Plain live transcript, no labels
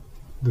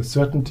the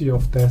certainty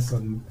of death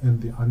and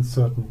the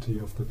uncertainty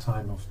of the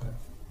time of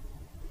death.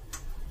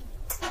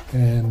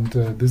 And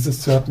this is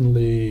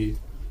certainly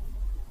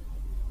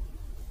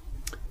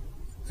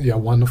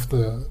one of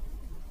the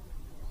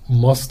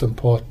most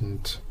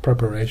important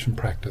preparation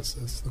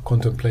practices, the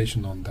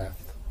contemplation on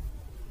death.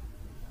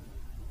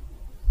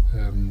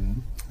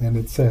 And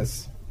it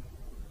says,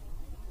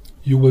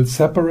 "You will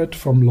separate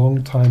from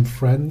long-time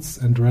friends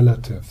and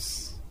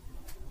relatives.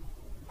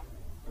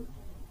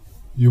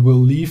 You will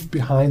leave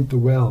behind the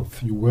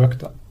wealth you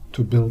worked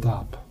to build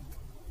up.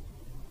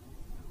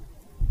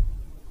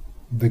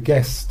 The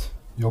guest,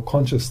 your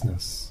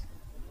consciousness,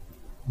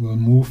 will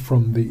move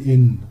from the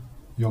in,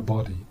 your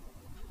body.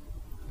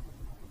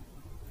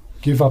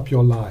 Give up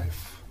your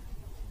life.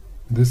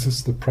 This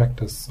is the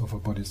practice of a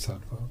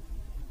bodhisattva."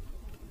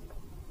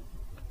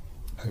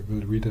 I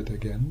will read it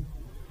again.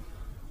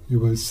 "You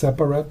will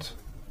separate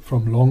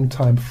from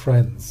long-time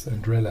friends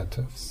and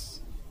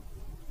relatives."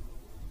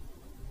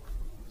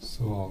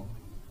 So,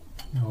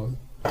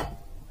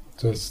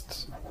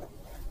 just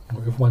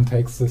if one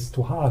takes this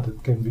to heart,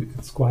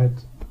 it's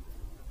quite.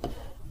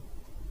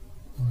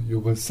 You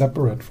will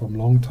separate from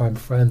long-time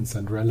friends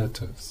and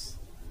relatives.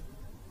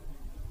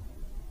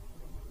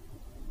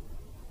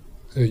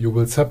 You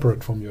will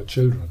separate from your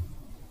children,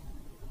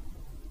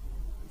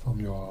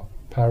 from your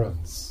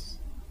parents,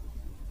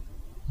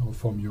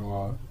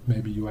 or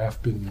maybe you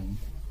have been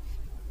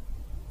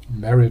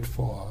married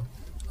for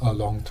a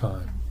long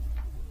time.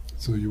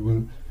 So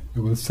you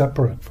will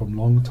separate from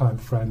long-time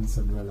friends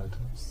and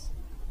relatives.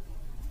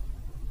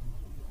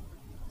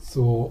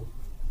 So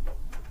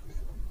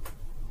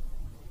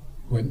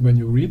when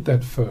you read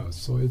that verse,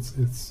 so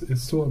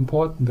it's so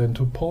important then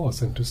to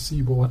pause and to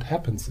see what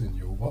happens in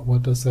you.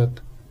 What does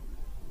that?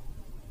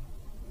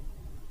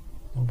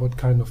 What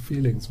kind of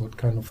feelings, what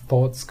kind of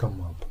thoughts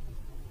come up?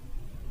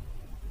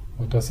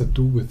 What does it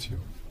do with you?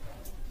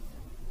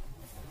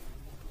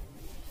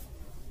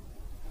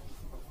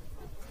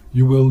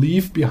 You will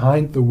leave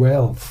behind the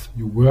wealth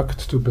you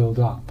worked to build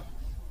up.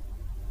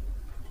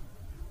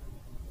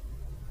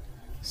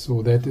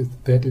 So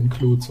that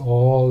includes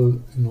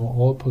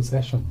all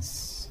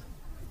possessions,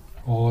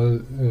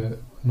 all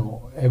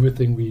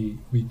everything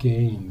we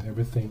gained,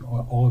 everything,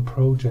 all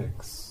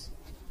projects.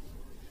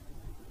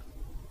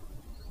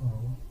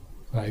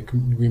 Like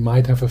we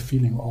might have a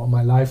feeling,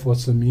 my life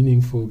was so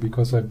meaningful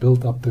because I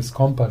built up this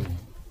company,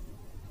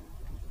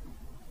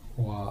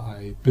 or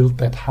I built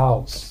that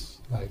house.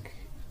 Like,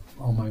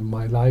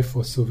 my life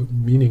was so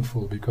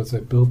meaningful because I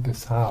built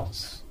this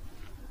house.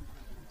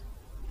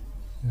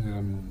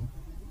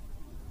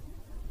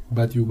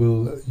 But you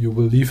will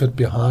leave it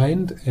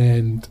behind,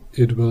 and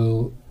it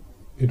will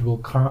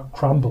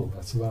crumble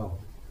as well.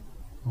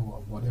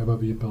 Or whatever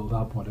we build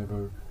up,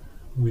 whatever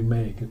we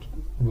make, it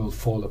will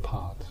fall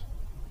apart.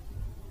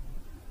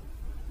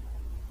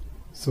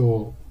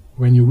 So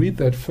when you read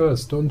that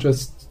first, don't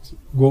just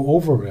go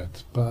over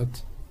it,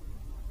 but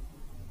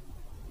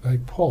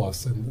like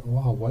pause and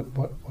wow,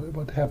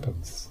 what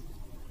happens?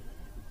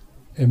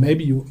 And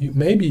maybe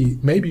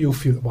you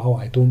feel, wow,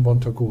 I don't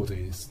want to go there.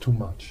 It's too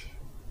much.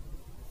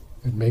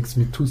 It makes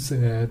me too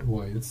sad,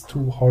 or it's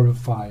too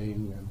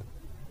horrifying,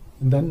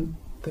 and then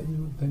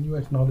you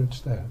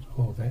acknowledge that.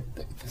 Oh,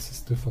 this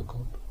is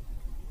difficult.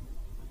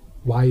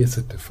 Why is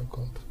it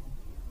difficult?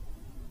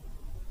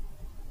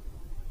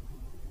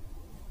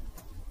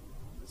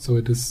 So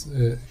it is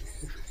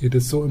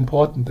so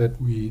important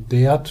that we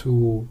dare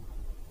to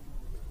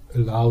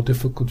allow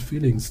difficult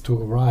feelings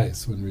to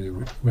arise when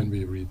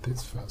we read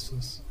these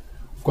verses.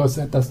 Of course,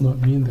 that does not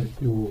mean that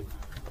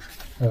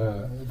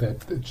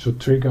that it should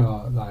trigger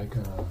like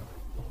a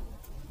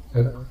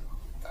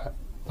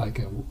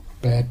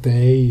bad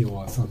day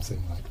or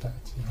something like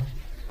that.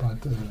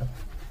 But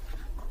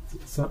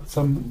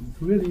some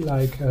really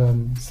like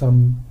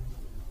some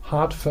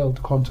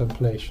heartfelt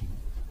contemplation.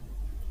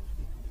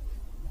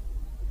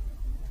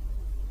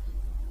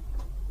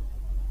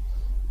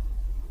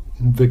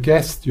 The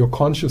guest, your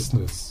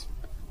consciousness,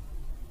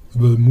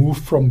 will move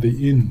from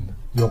the in,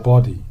 your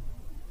body.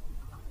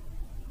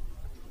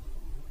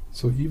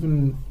 So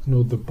even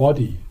the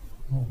body,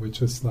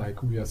 which is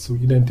like we are so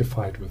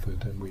identified with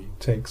it, and we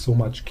take so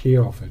much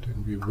care of it,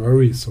 and we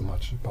worry so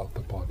much about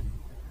the body,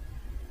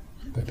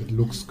 that it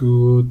looks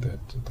good,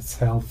 that it's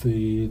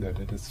healthy, that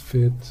it is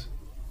fit.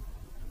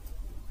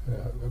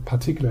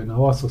 Particularly in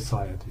our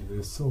society,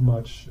 there's so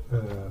much.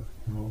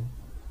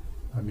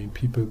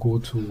 People go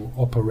to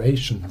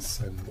operations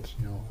and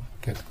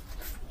get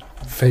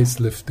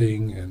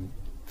facelifting and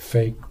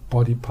fake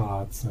body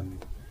parts,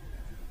 and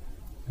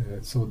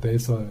so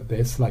there's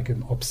like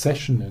an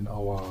obsession in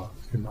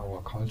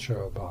our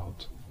culture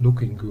about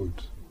looking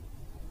good.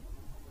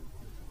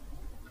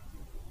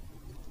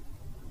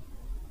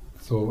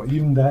 So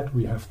even that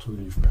we have to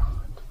leave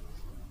behind.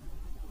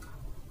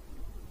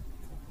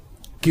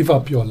 Give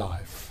up your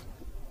life.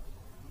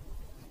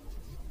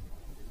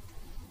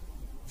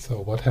 So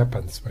what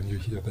happens when you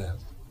hear that?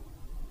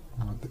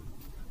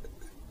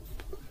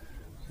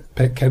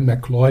 Ken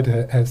MacLeod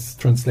has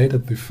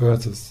translated the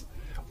verses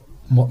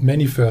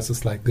many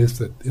verses like this,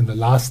 that in the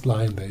last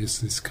line there is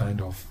this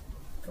kind of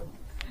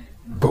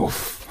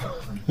boof,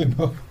 you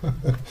know.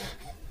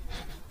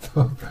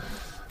 So,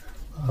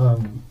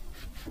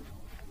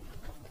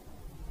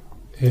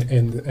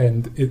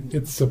 and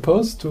it's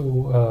supposed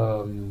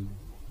to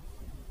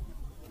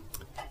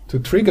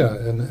trigger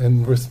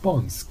an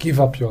response. Give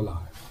up your life.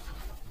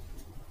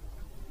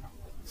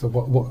 So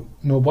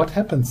what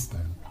happens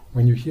then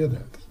when you hear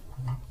that?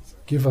 So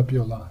give up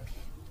your life.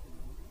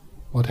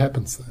 What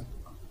happens then?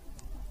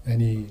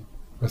 Any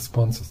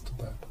responses to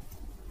that?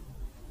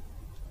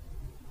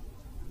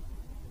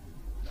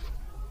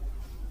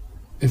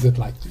 Is it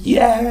like,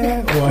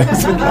 yeah? Or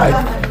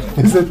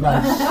is it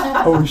like,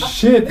 oh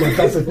shit, what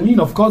does it mean?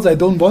 Of course I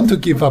don't want to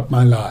give up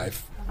my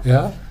life.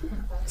 Yeah?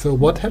 So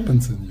what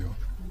happens in you?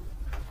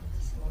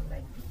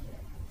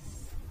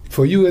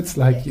 For you it's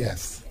like,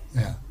 yes.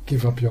 Yeah,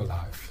 give up your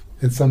life.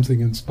 It's something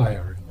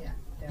inspiring.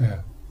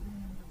 Yeah.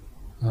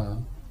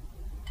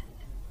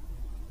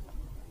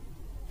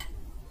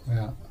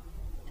 Yeah.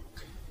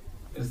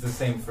 It's the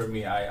same for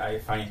me. I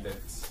find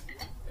it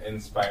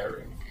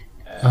inspiring.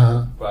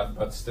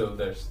 But still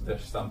there's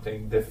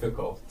something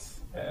difficult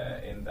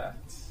in that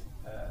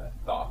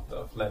thought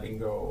of letting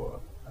go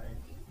of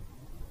like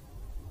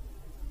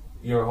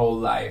your whole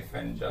life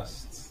and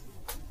just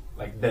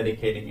like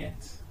dedicating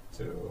it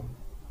to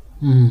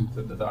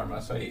the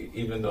Dharma. So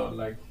even though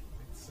like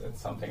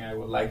it's something I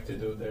would like to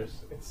do,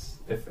 it's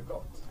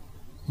difficult.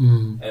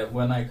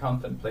 When I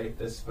contemplate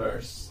this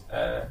verse,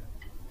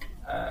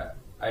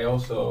 I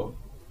also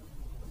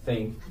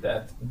think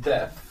that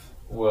death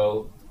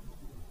will,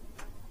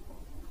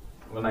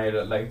 when I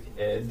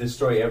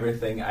destroy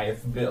everything I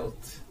have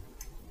built,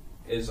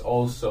 is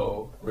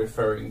also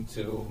referring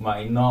to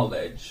my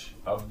knowledge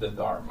of the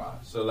Dharma.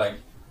 So like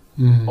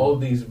all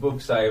these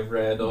books I've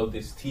read, all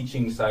these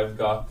teachings I've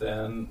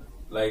gotten,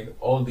 like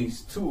all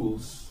these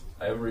tools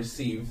I've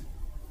received,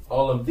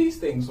 all of these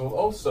things will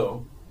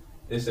also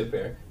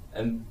disappear.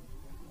 And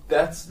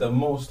that's the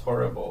most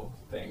horrible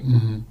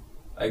thing.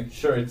 Like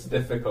sure, it's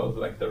difficult,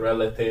 like the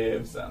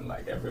relatives and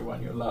like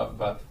everyone you love,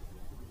 but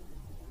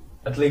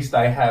at least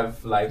I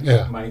have like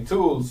my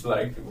tools,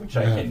 like which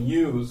I can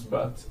use,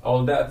 but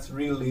all that's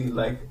really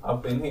like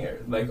up in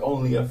here. Like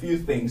only a few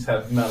things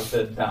have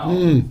melted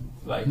down,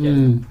 like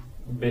and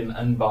been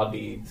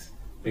embodied,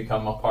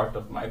 become a part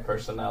of my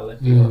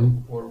personality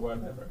or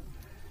whatever.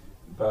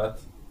 But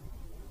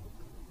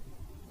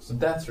so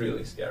that's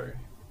really scary.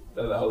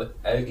 That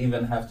I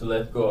even have to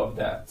let go of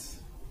that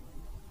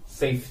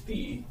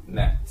safety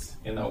net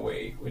in a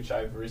way, which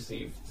I've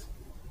received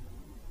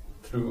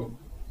through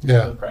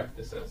the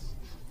practices.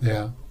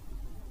 Yeah.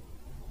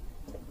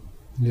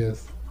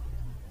 Yes.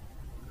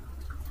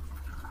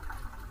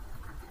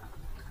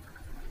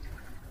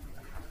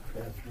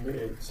 Yeah, for me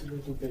it's a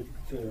little bit.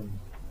 I'm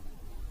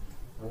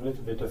a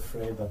little bit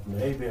afraid that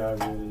maybe I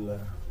will,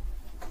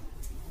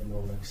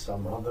 like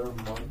some other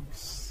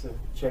monks,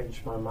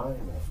 change my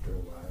mind after a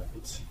while.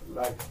 It's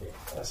like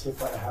as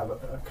if I have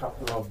a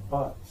couple of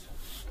buds,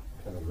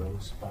 kind of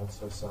rose buds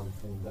or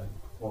something that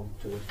want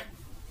to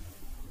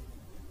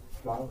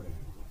flower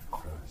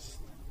first.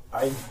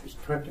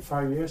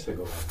 25 years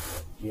ago I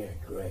thought, yeah,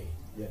 great,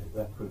 yeah,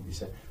 that would be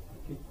said.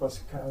 It was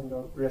kind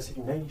of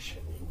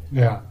resignation in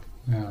it.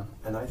 Yeah.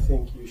 And I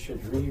think you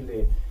should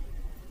really,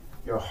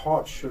 your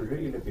heart should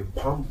really be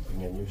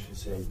pumping, and you should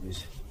say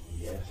this,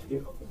 yes.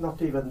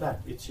 Not even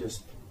that, it's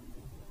just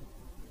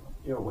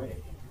your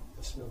way.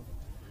 There's no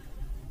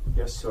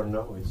yes or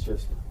no, it's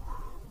just,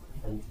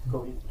 and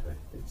go into it.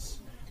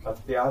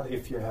 But the other,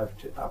 if you have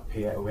to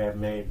appear where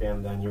maybe,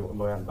 and then you,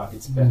 well, but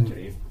it's better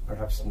if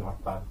perhaps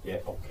not, but yeah,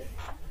 okay.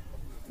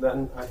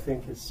 Then I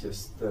think it's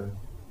just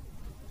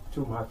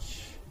too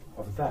much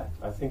of that.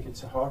 I think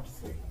it's a hard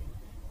thing.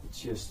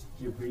 It's just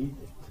you breathe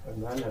it,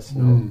 and then there's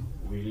no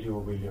will you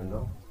or will you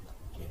not.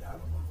 Get out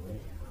of my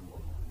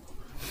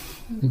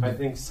way. I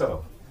think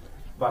so,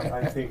 but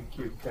I think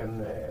you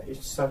can.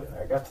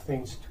 I got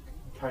things to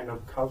kind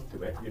of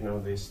cultivate.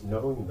 This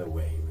knowing the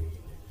way really.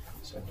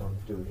 So I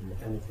don't do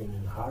anything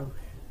in a hurry.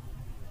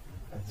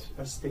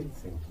 I still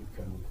think you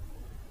can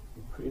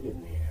be pretty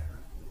near.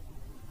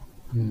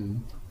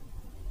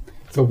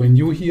 So when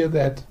you hear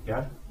that,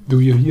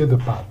 do you hear the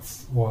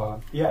buds? Or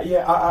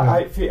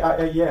I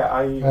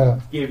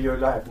give you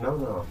life.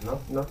 No,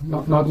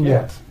 not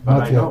yet. But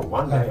not I know yet.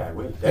 one day I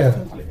will,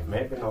 definitely.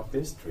 Maybe not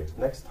this trip,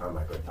 next time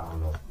I go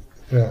down.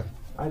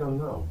 I don't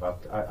know,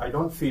 but I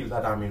don't feel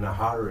that I'm in a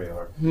hurry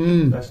or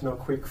there's no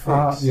quick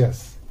fix.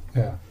 Yes,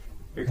 yeah.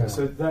 Because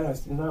so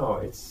there's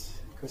it's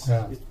because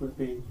it will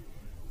be.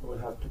 I will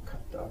have to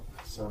cut up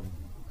some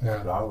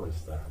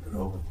flowers that are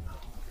growing now.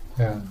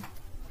 Yeah,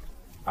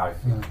 I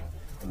think,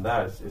 and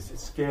that is, it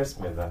scares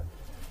me that.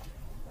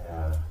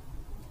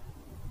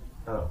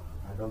 No,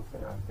 I don't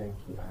think. I think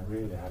I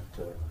really have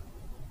to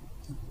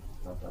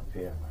not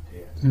appear, but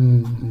here.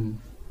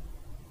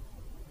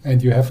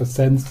 And you have a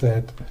sense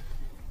that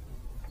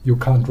you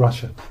can't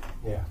rush it.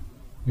 Yeah.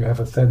 You have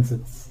a sense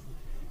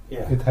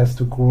it has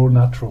to grow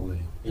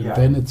naturally. And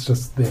then it's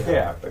just there.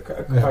 Yeah,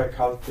 by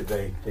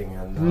cultivating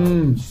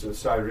and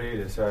so I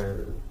really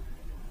so.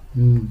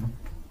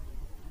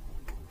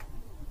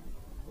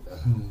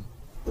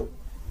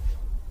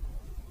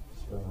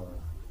 So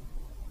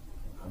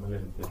I'm a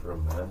little bit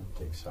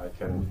romantic, so I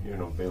can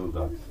build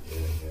up.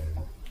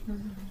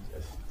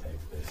 Just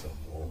take this and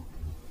walk.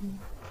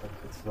 But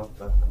it's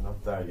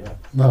not there yet.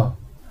 No,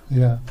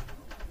 yeah.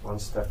 One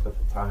step at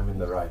a time in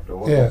the right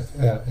order.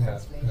 Yeah.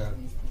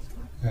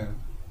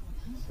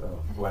 So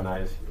when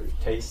I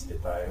taste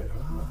it,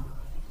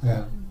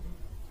 Yeah.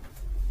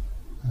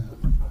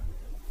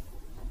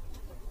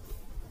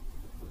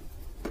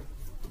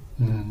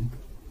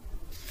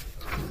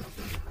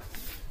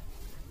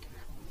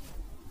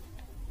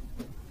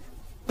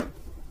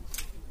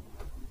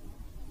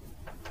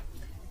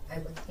 I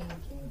was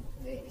thinking,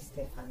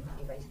 Stefan,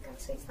 if I can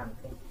say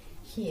something.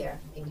 Here,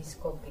 in this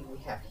copy we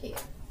have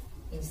here,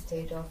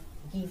 instead of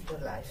give your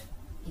life,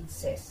 it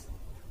says,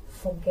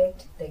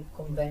 forget the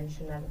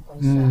conventional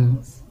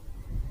concerns.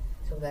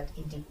 So that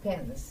it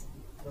depends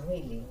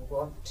really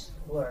what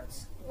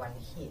words one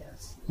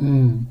hears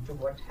to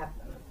what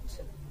happened.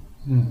 So,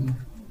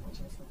 what is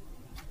it?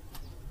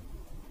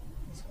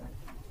 This one.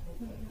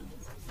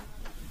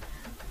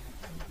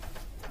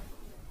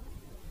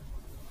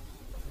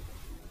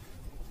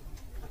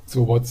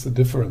 So what's the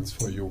difference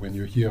for you when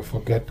you hear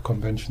forget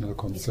conventional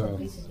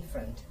concerns? It's completely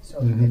different.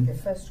 So the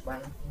first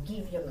one,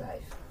 give your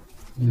life,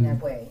 in a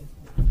way,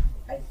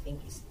 I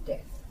think is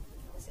death.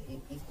 So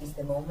it's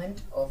the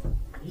moment of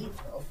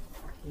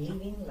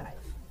living life.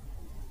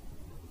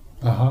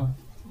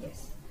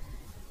 Yes.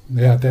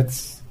 Yeah,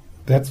 that's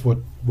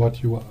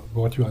what you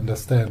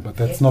understand, but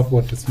that's not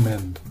what is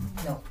meant.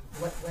 No.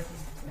 What is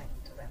it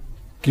meant to them?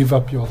 Give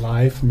up your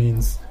life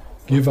means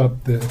give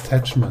up the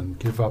attachment.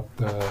 Give up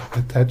the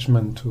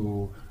attachment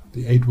to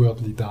the 8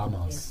 worldly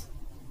dharmas.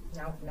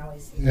 Now I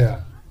see.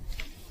 Yeah.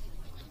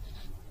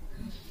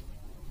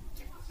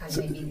 And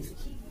maybe it's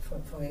key.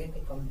 Forget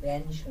the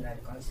conventional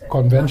concerns.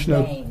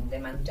 Conventional. The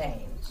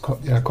mundane.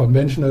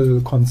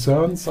 Conventional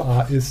concerns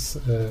is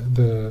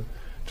the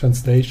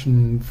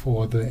translation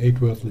for the 8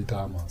 worldly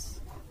dharmas.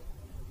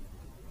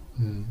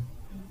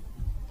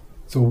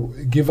 So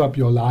give up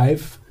your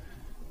life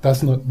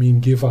does not mean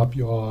give up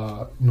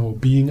your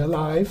being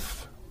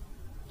alive,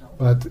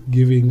 but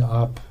giving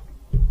up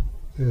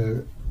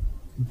the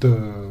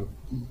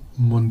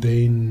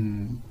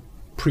mundane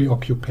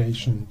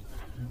preoccupation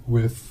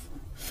with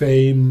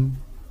fame,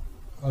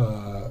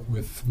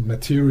 with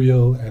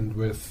material, and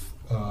with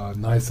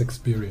nice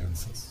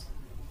experiences.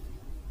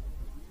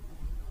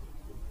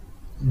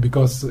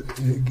 Because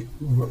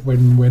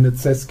when it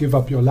says give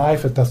up your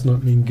life, it does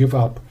not mean give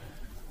up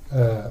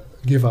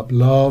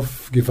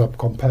love, give up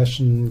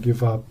compassion,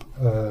 give up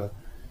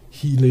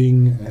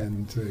healing,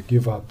 and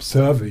give up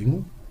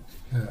serving.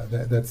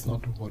 That's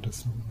not what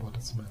is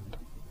meant.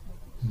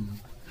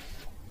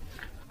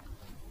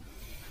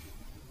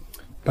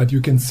 But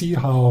you can see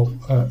how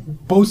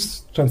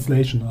both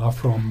translations are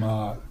from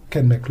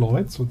Ken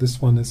MacLeod. So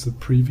this one is a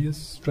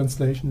previous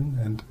translation,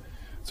 and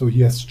so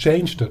he has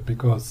changed it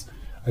because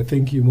I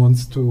think he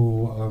wants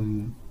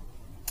to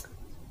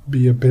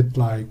be a bit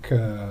like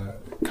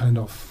kind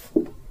of,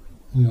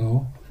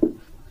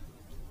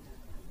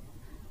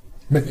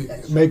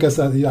 make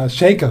us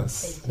shake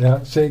us,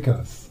 shake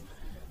us.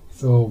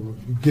 So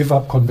give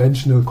up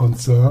conventional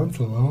concerns,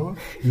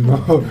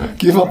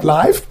 give up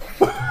life.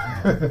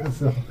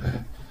 So,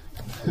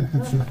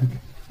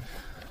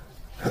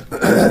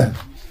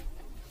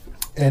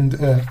 and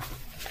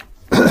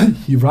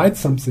he writes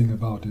something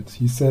about it.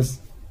 He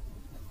says,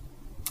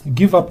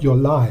 give up your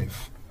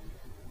life.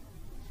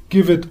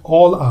 Give it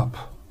all up.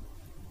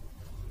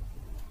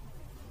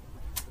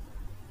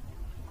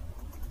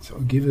 So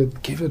give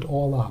it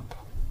all up.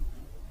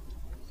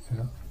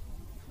 Yeah.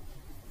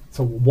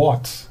 So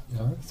what?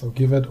 Yeah. So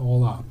give it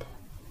all up.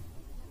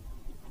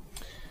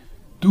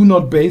 Do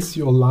not base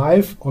your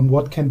life on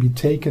what can be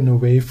taken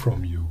away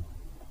from you.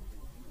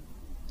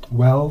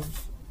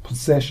 Wealth,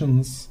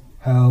 possessions,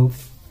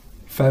 health,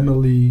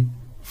 family,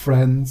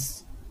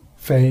 friends,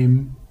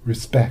 fame,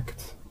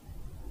 respect.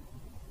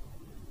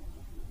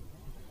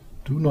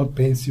 Do not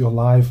base your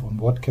life on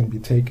what can be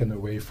taken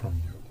away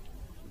from you.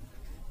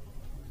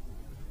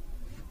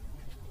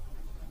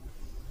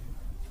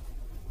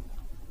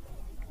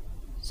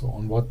 So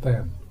on what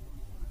then?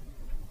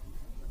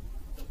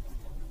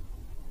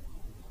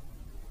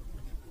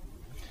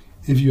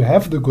 If you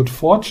have the good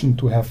fortune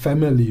to have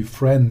family,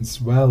 friends,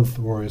 wealth,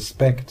 or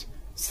respect,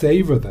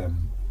 savor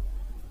them,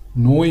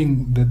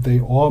 knowing that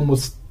they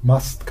almost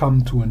must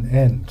come to an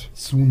end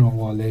sooner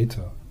or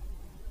later.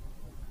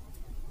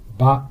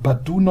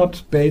 But do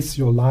not base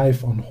your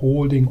life on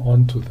holding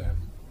on to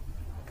them.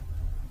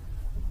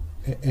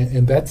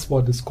 And that's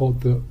what is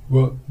called the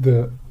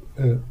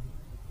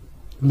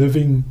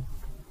living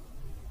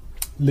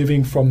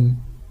from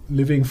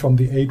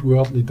the 8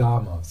 worldly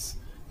dharmas,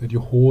 that you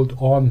hold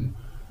on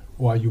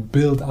or you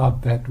build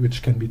up that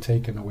which can be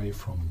taken away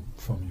from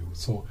you.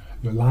 So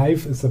your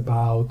life is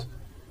about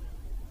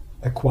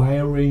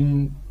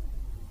acquiring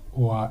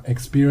or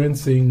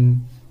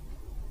experiencing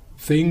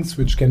things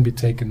which can be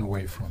taken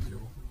away from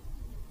you.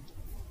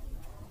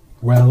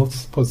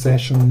 Wealth,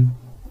 possession,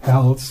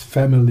 health,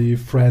 family,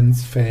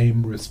 friends,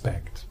 fame,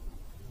 respect.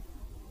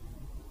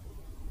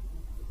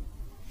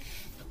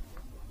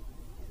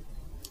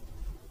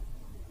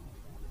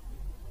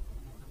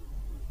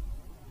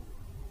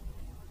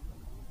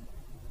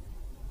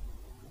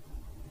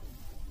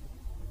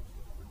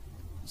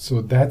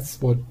 So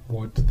that's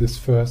what this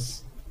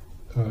verse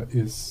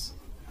is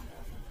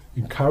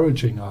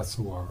encouraging us,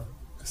 or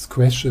is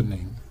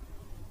questioning.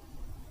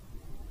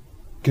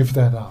 Give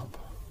that up,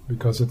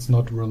 because it's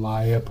not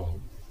reliable.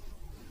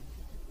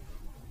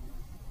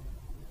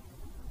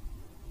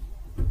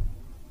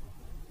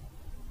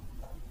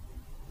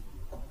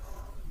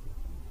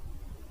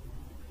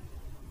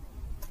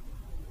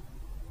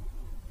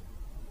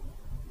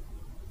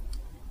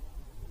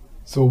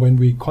 So when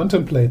we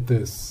contemplate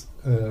this,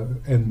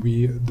 and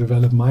we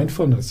develop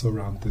mindfulness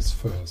around this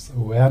verse,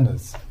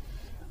 awareness,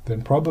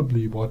 then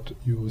probably what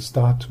you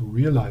start to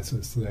realize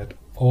is that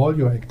all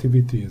your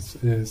activities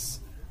is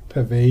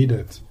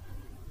pervaded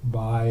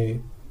by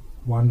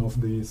one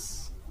of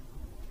these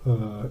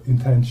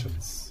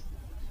intentions.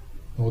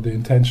 Or the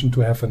intention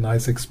to have a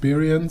nice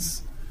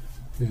experience,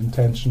 the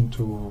intention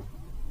to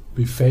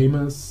be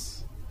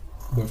famous,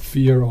 the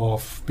fear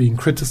of being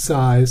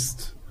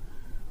criticized,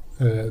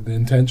 the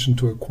intention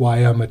to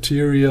acquire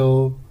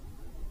material,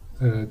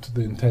 to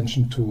the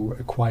intention to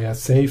acquire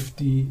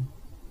safety.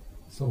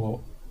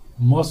 So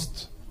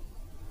most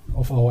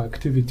of our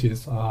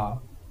activities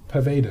are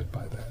pervaded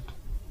by that.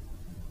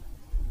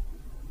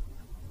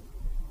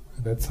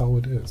 That's how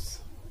it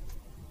is.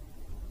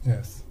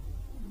 Yes.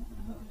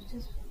 I was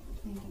just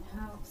thinking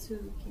how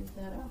to give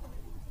that up,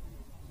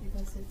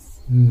 because it's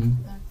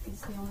that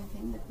is the only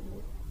thing that we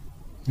would.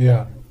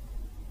 Yeah.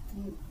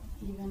 And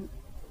even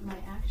my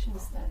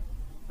actions that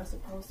are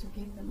supposed to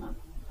give them up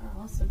are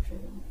also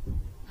driven,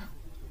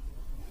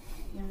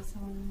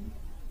 someone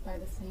by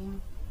the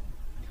same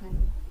kind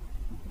of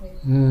way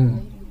of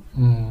relating.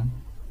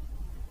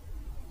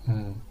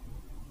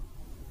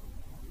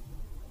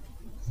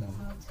 So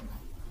how to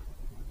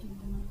give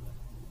them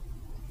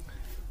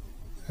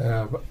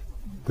up?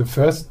 The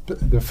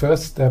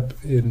first step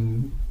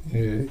in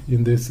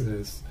this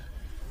is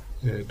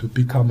to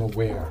become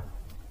aware,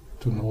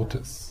 to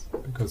notice,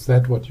 because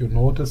that what you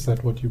notice,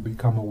 that what you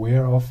become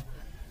aware of,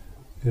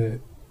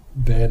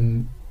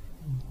 then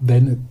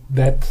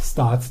that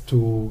starts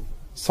to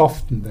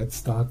soften, that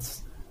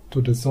starts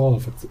to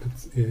dissolve.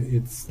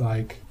 It's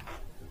like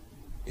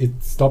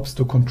it stops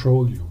to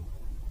control you.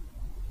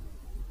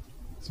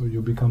 So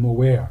you become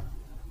aware,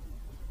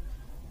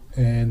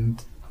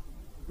 and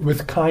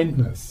with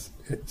kindness.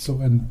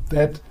 And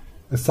that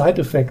a side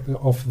effect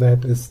of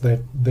that is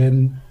that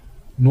then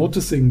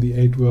noticing the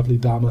 8 worldly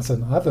dharmas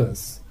in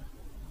others,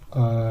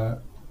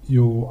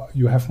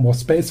 you have more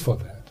space for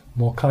that,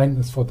 more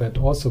kindness for that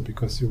also,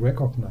 because you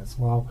recognize,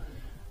 wow,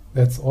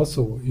 that's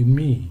also in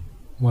me.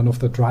 One of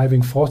the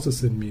driving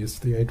forces in me is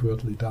the 8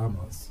 worldly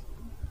dharmas.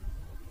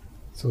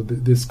 So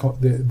this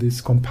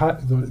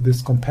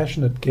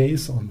compassionate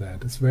gaze on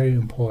that is very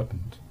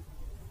important.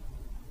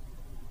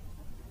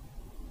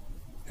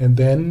 And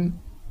then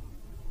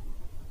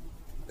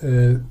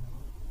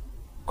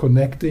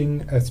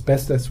connecting as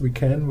best as we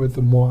can with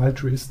the more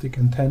altruistic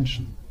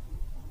intention,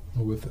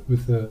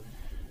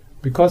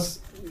 because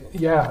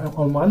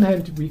on one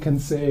hand we can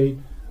say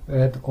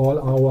that all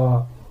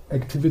our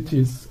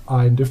activities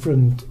are in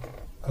different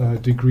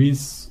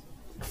degrees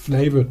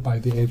flavored by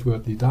the 8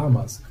 worldly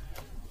dharmas,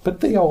 but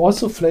they are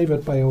also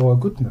flavored by our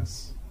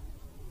goodness.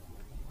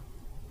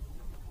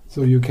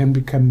 So you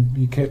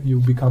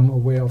become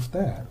aware of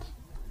that.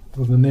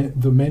 So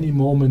the many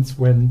moments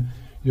when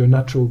your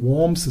natural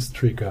warmth is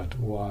triggered,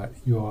 or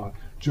your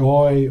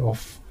joy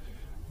of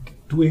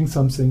doing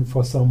something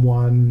for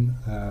someone,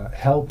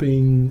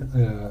 helping,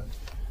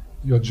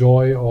 your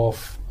joy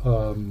of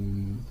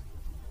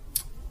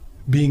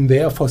being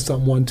there for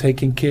someone,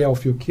 taking care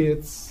of your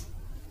kids.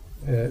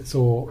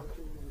 So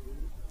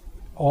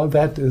all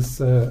that is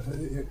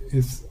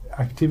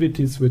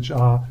activities which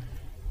are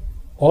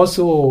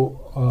also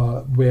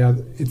where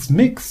it's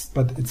mixed,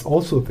 but it's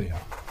also there.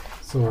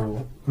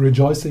 So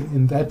rejoicing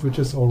in that which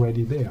is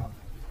already there,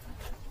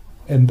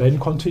 and then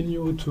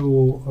continue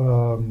to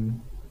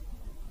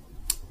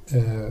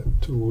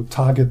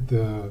target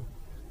the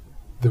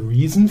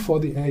reason for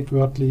the 8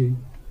 worldly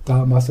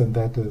dharmas, and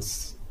that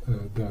is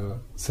the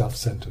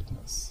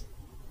self-centeredness.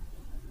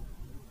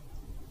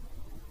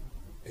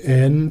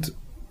 And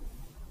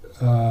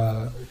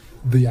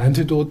the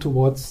antidote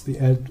towards the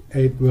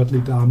 8 worldly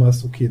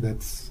dharmas, okay,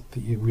 that's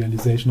the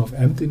realization of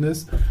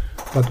emptiness,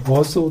 but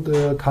also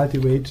the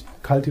cultivation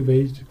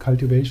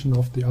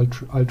of the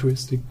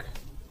altruistic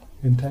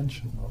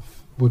intention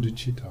of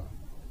bodhicitta.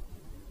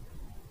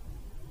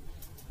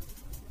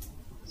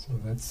 So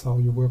that's how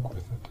you work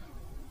with it.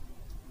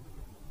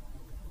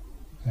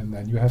 And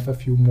then you have a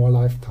few more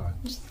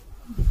lifetimes.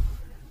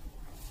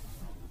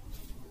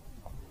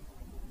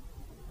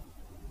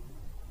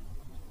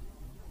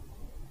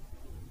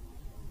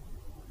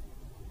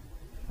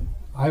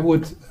 I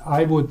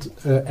would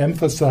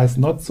emphasize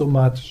not so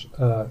much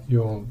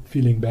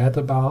feeling bad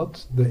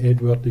about the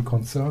 8 worldly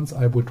concerns.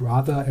 I would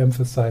rather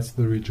emphasize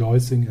the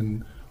rejoicing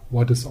in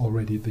what is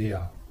already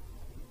there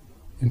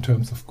in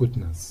terms of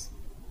goodness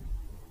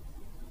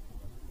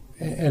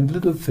and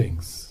little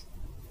things.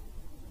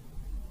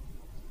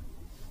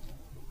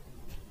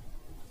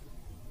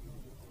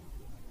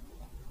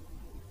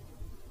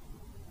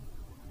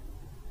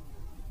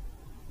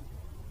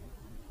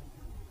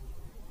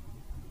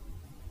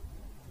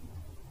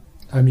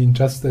 I mean,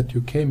 just that you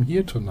came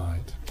here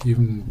tonight,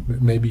 even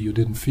maybe you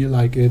didn't feel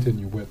like it and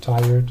you were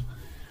tired,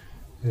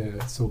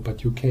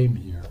 but you came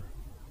here.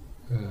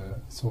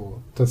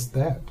 So just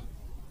that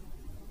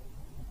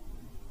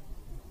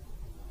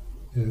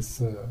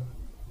is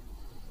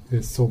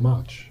so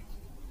much.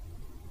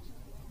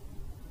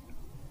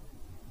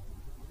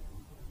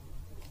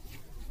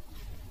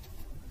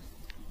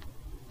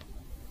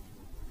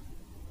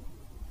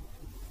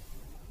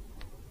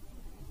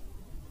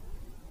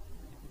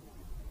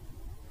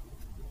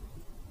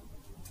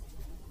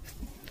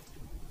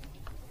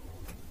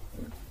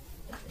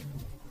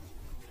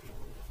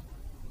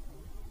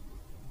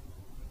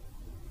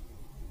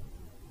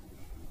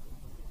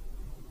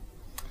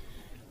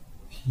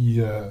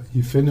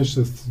 He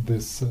finishes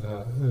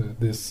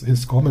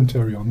his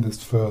commentary on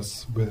this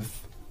verse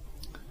with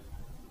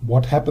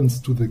what happens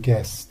to the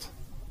guest.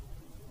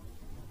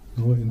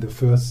 In the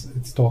verse,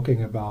 it's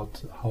talking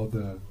about how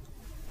the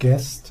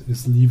guest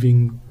is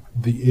leaving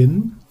the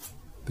inn,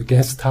 the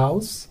guest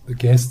house. The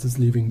guest is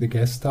leaving the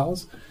guest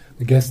house.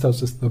 The guest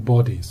house is the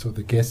body, so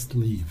the guest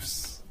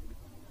leaves.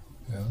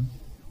 Yeah?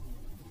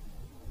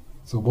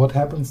 So what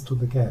happens to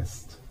the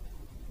guest?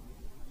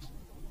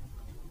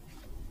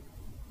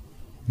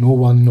 No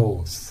one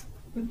knows.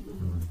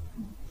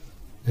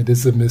 It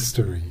is a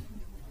mystery.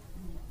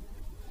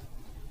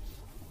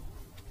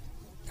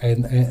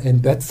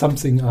 And that's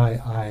something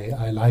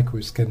I like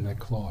with Ken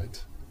MacLeod.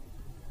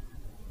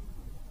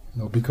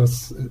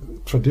 Because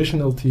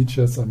traditional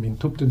teachers, I mean,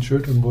 Thupten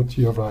Sjöden would,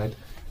 you're right,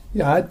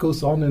 yeah, it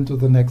goes on into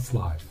the next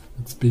life.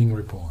 It's being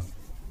reborn.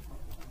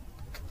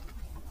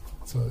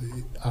 So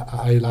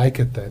I like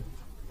it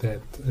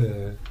that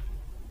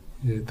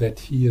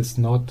he is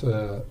not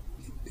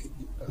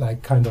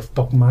like kind of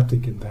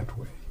dogmatic in that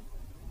way.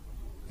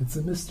 It's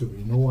a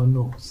mystery. No one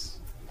knows.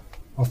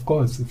 Of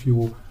course, if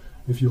you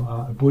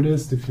are a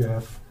Buddhist, if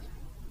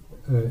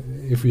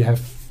we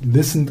have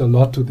listened a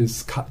lot to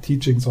these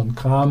teachings on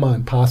karma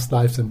and past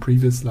lives and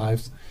previous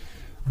lives,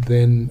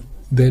 then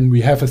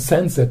we have a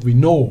sense that we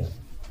know.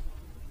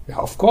 Yeah,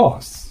 of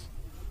course.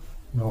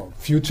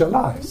 Future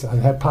lives. I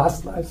have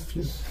past lives,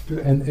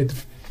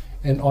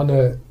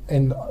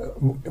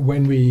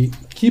 when we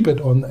keep it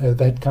on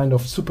that kind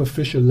of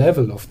superficial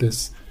level of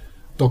this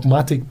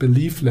dogmatic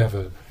belief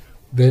level,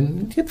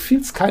 then it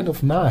feels kind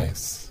of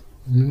nice.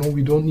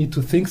 We don't need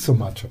to think so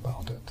much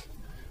about it.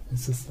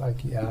 It's just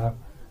like, yeah,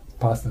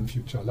 past and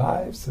future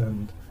lives,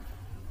 and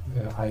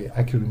I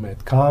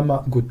accumulate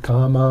karma, good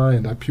karma,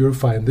 and I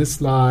purify in this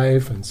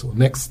life, and so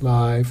next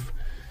life,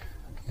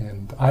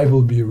 and I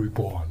will be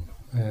reborn.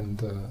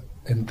 And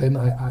then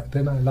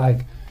I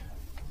like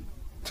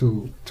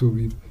to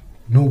read.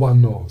 No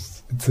one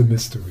knows. It's a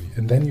mystery,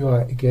 and then you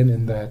are again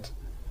in that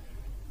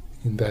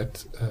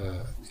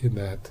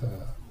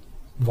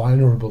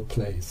vulnerable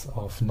place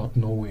of not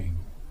knowing.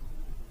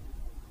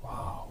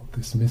 Wow,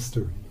 this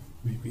mystery.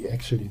 We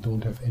actually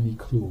don't have any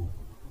clue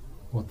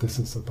what this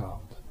is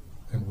about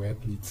and where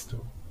it leads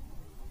to.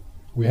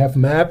 We have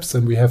maps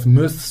and we have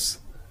myths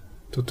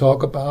to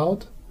talk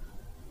about,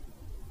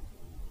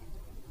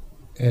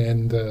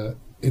 and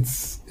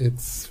it's.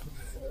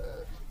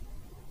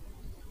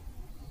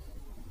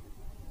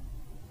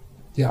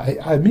 Yeah,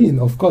 I mean,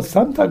 of course,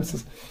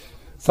 sometimes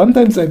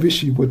I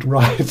wish he would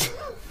write.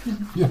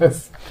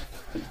 Yes,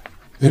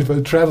 it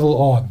will travel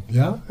on.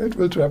 Yeah, it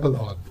will travel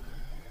on.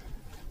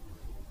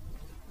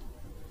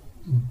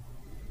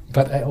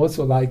 But I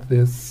also like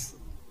this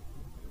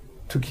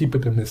to keep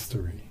it a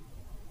mystery.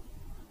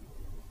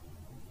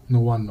 No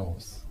one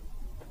knows.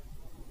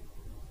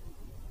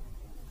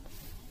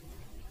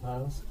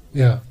 Niles?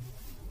 Yeah.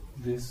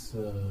 These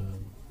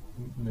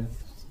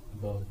myths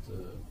about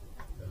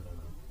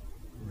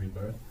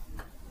rebirth,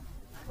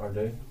 are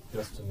they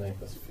just to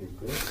make us feel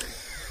good?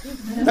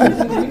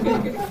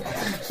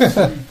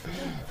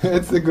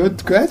 It's a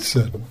good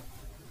question.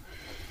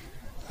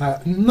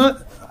 I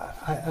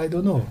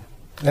don't know.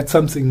 That's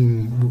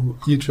something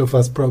each of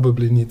us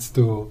probably needs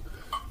to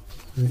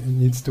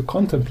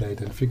contemplate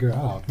and figure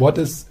out. What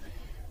is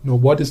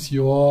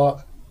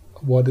your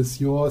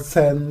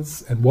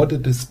sense, and what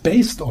it is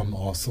based on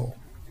also.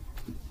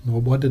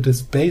 What it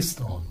is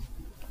based on.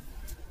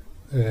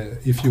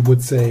 If you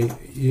would say,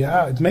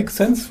 yeah, it makes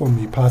sense for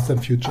me, past and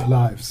future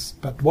lives.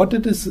 But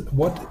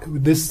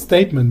this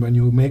statement, when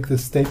you make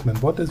this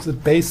statement, what is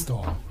it based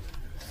on?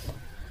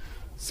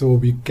 So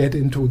we get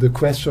into the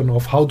question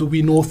of how do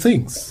we know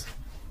things?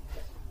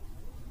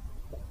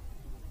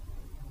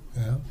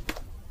 Yeah.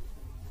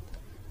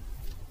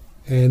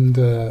 And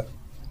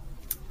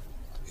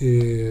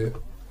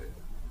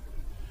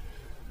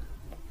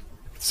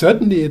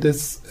certainly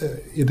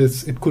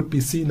it could be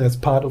seen as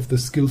part of the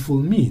skillful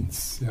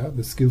means,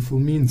 the skillful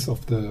means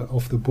of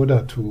the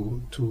Buddha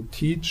to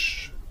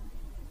teach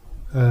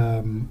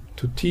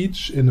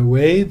in a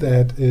way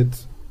that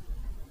it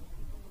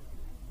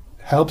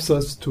helps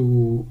us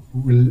to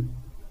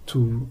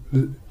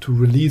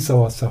release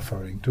our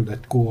suffering, to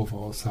let go of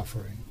our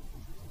suffering.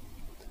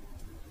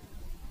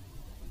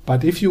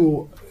 But if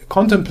you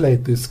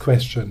contemplate this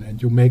question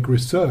and you make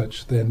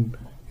research, then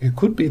it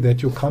could be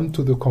that you come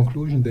to the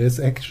conclusion there's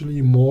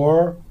actually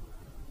more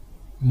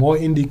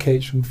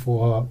indication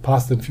for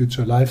past and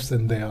future lives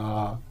than there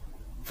are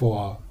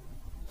for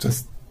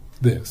just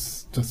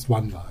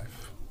one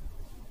life.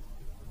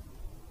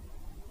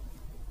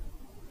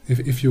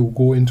 If you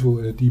go into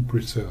a deep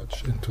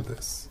research into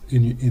this,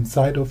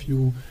 inside of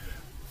you,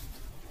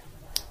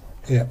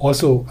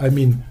 also, I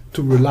mean,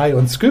 to rely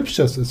on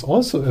scriptures is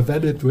also a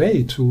valid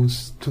way to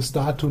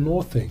start to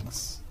know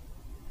things.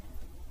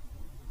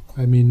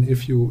 I mean,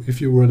 if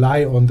you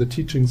rely on the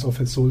teachings of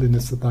His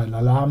Holiness the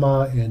Dalai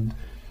Lama and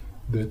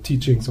the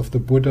teachings of the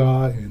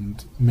Buddha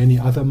and many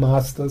other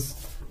masters,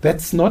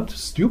 that's not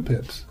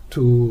stupid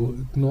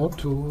to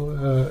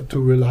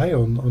rely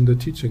on the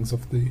teachings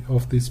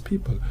of these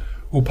people,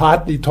 who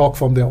partly talk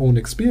from their own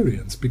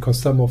experience, because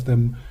some of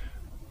them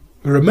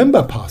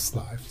remember past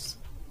lives.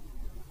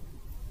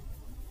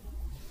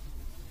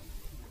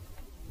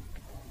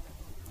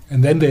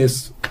 And then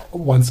there's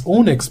one's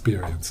own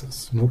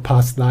experiences,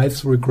 past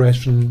lives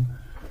regression,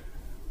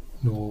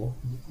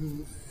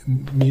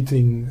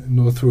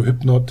 meeting, through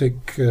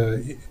hypnotic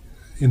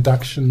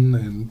induction,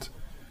 and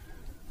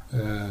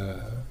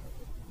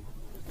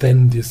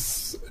then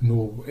this,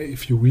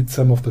 if you read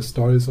some of the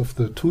stories of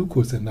the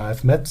Tulkus, and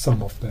I've met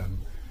some of them,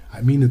 I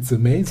mean, it's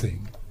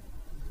amazing.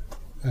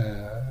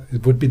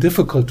 It would be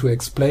difficult to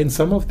explain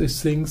some of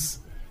these things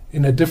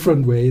in a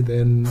different way.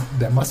 Then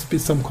there must be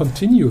some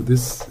continuum.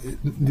 This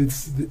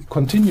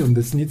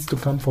needs to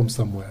come from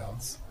somewhere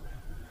else.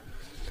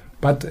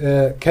 But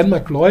Ken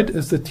MacLeod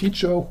is a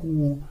teacher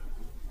who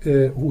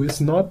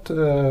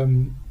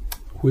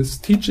is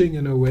teaching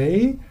in a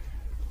way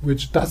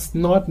which does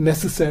not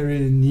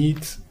necessarily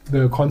need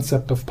the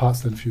concept of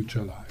past and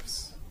future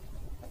lives,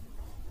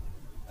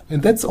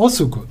 and that's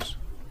also good.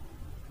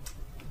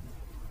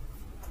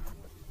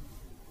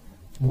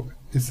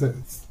 Is there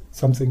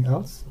something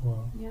else?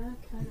 Or? Yeah,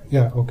 kind of.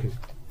 Yeah, okay.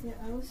 Yeah,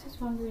 I was just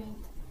wondering,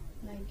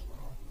 like,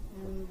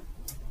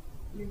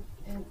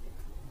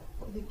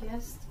 the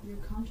guest, your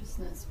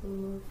consciousness will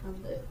move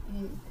from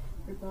in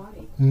your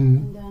body,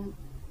 and then,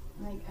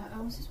 like, I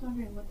was just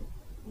wondering what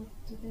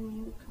do they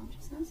mean with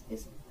consciousness?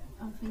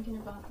 I'm thinking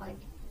about,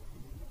 like,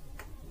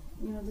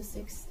 the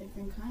 6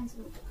 different kinds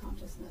of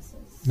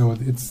consciousnesses. No,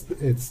 it's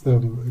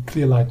the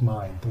clear light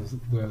mind,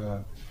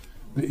 the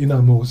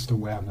innermost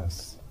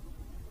awareness.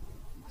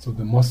 So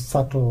the most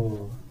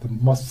subtle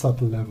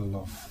level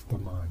of the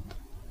mind.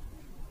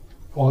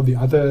 All the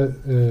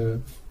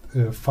other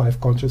 5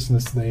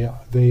 consciousness,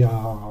 they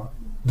are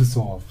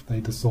dissolved.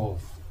 They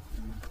dissolve,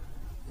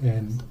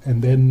 and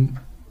then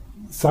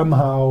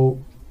somehow,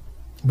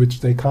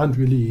 which they can't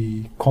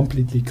really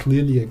completely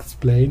clearly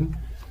explain,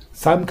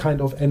 some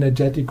kind of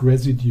energetic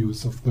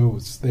residues of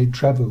those, they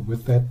travel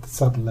with that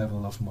subtle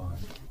level of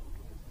mind.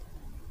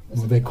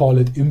 They call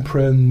it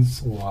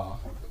imprints or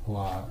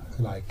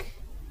like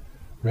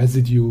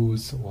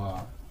residues,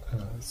 or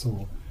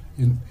so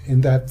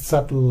in that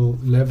subtle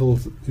level,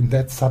 in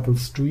that subtle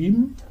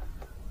stream,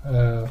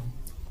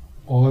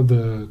 all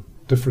the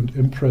different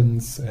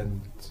imprints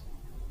and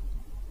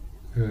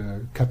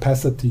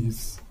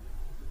capacities,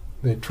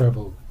 they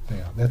travel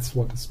there. That's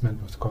what is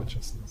meant with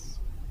consciousness.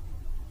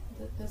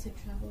 Does it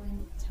travel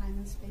in time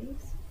and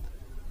space?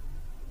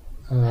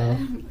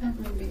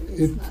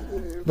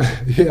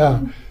 Yeah,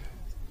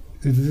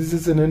 this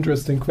is an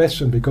interesting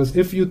question, because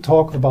if you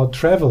talk about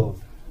travel,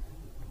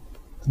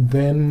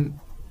 then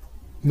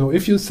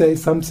if you say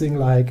something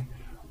like,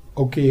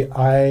 okay,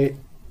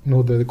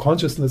 the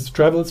consciousness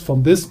travels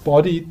from this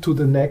body to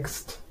the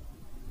next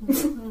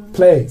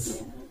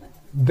place,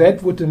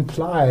 that would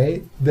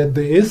imply that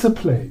there is a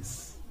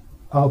place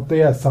out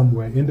there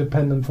somewhere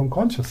independent from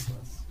consciousness.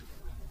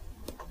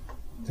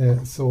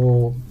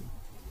 So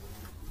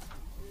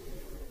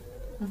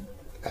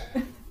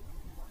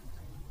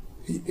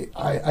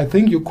I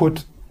think you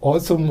could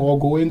also more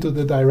go into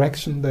the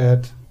direction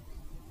that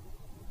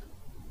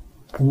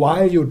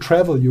while you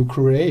travel, you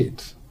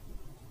create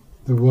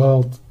the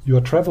world you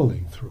are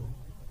traveling through.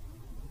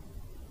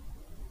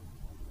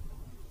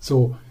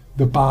 So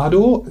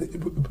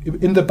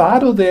in the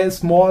Bardo there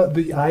is more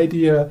the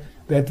idea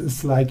that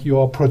is like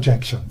your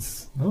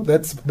projections.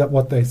 That's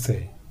what they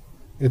say.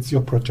 It's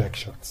your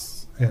projections.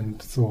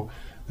 And so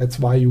that's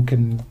why you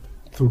can,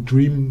 through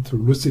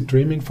lucid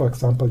dreaming, for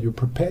example, you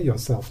prepare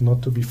yourself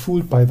not to be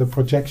fooled by the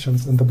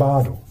projections in the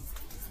Bardo.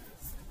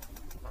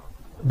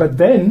 But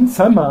then,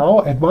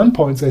 somehow, at one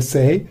point they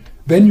say,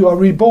 then you are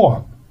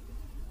reborn.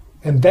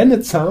 And then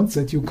it sounds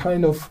that you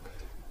kind of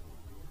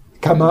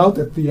come out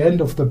at the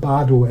end of the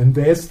Bardo, and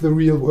there's the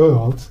real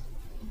world.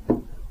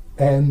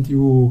 and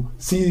you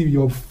see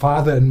your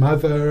father and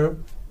mother,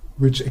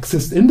 which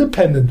exist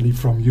independently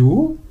from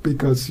you,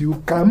 because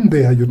you come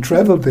there, you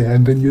travel there,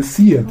 and then you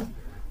see it.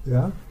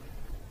 Yeah,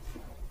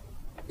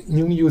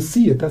 you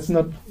see it. That's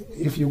not.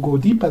 If you go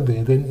deeper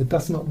there, then it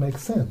does not make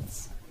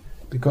sense,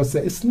 because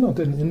there is not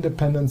an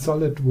independent,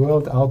 solid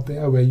world out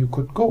there where you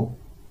could go.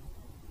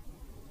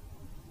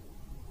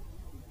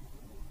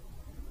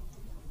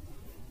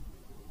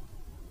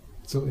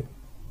 So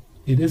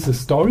it is a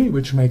story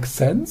which makes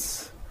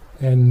sense,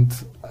 and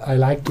I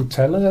like to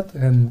tell it.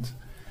 And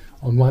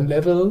on one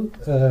level,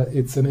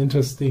 it's an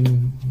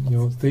interesting,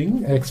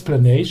 thing,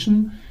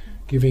 explanation,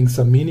 giving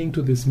some meaning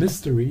to this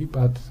mystery.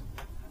 But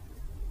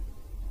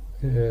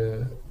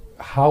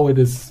how it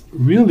is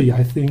really,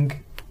 I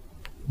think,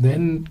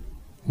 then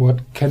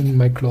what Ken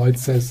MacLeod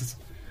says,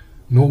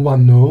 no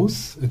one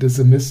knows. It is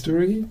a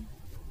mystery.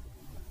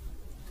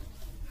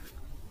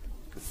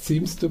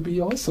 Seems to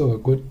be also a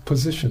good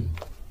position.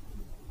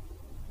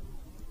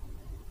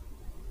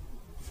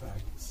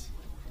 Facts.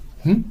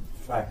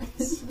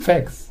 Facts.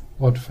 Facts.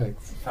 What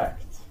facts?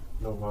 Fact.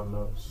 No one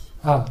knows.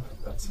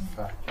 That's a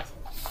fact.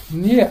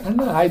 Yeah,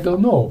 no, I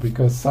don't know,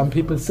 because some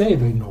people say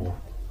they know.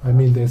 I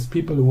mean, there's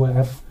people who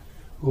have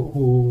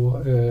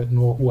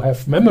who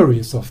have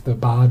memories of the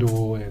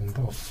Bardo and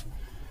of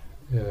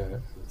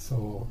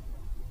so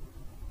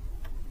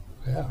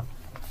yeah.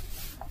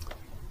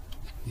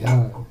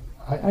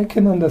 I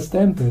can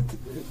understand that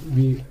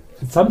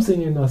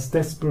something in us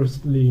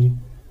desperately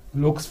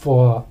looks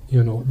for,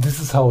 this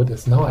is how it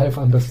is. Now I have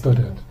understood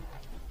it.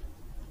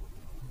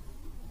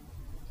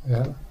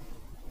 Yeah.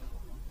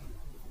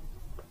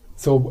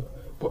 So,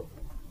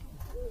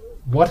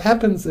 what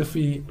happens if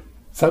we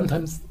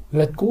sometimes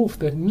let go of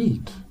that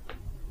need?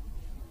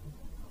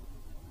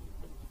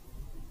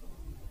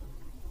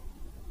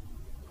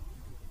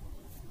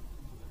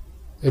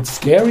 It's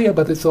scarier,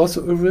 but it's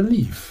also a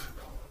relief.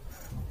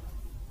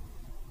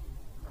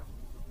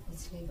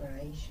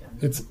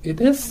 It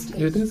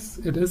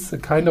is a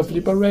kind of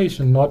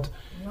liberation, not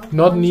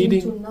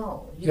needing to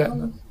know. You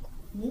don't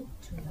need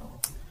to know.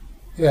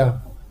 Yeah,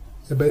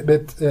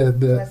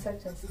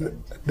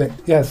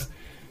 yes,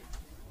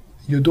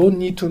 you don't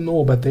need to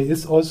know, but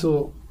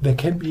there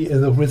can be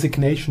a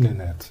resignation in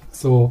it.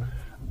 So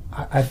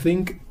I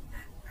think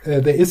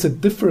there is a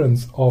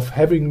difference of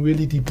having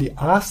really deeply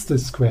asked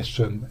this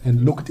question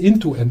and looked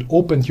into and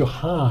opened your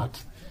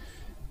heart,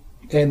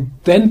 and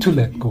then to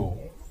let go.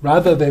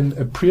 Rather than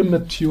a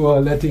premature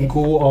letting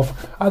go of,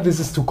 this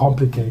is too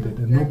complicated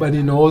and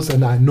nobody knows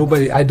and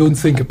I don't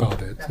think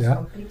about it.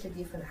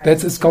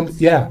 That's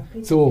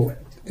So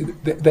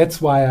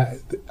that's why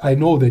I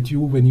know that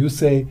when you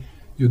say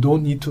you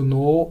don't need to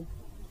know,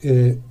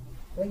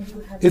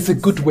 it's a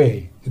good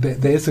way.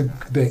 There's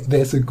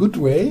a good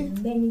way,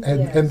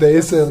 and there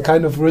is a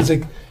kind of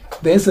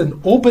there's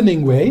an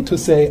opening way to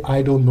say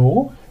I don't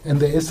know, and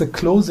there is a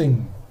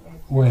closing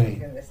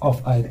way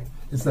of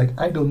it's like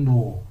I don't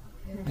know.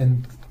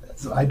 And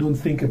so I don't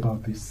think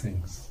about these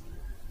things.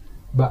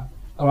 But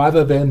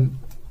rather than,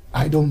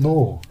 I don't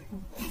know.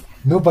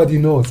 Nobody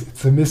knows.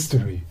 It's a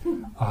mystery.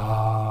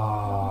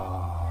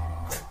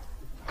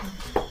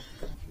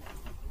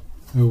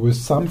 With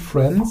some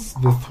friends,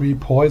 the three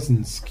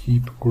poisons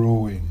keep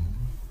growing.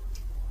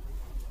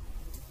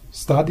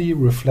 Study,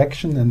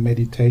 reflection, and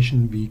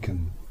meditation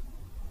weaken,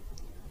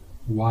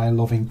 while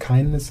loving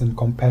kindness and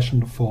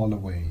compassion fall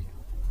away.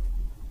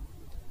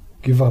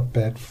 Give up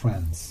bad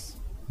friends.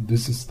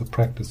 This is the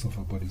practice of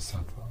a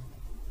bodhisattva.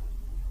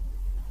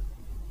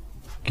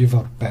 Give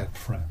up bad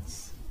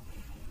friends.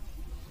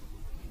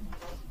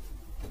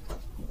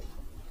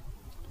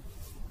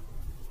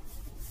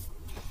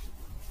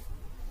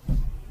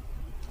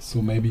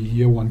 So maybe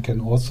here one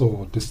can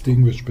also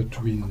distinguish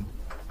between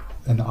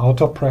an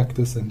outer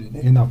practice and an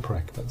inner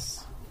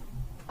practice.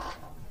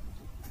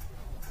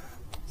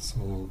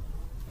 So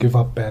give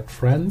up bad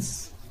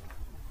friends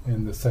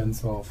in the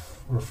sense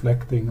of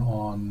reflecting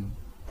on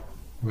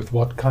with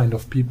what kind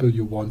of people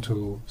you want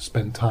to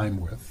spend time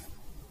with.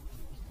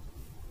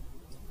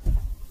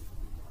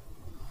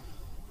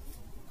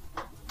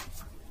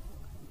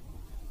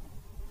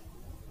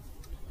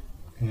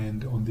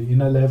 And on the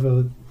inner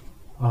level,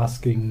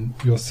 asking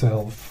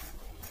yourself,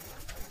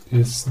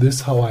 is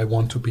this how I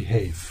want to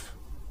behave?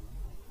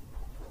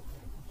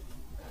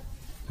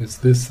 Is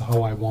this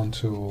how I want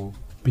to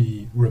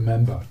be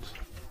remembered?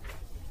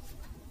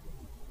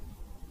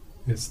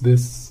 Is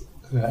this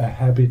a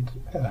habit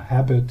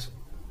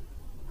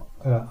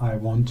I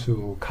want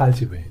to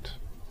cultivate?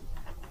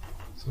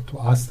 So to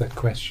ask that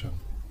question.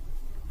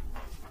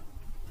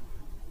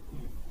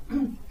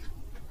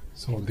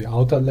 So on the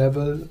outer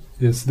level,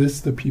 is this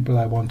the people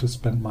I want to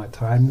spend my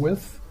time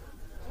with?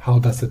 How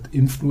does it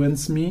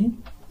influence me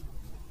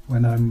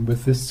when I'm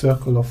with this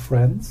circle of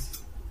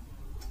friends?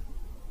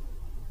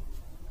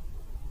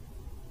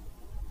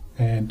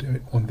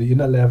 And on the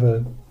inner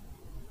level,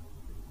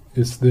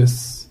 is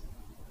this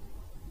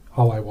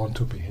how I want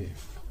to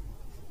behave?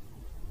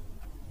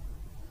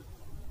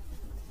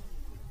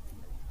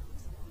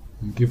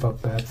 And give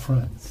up bad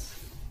friends.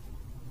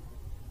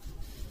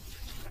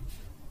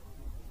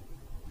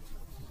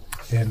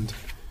 And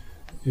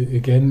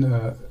again,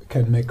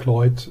 Ken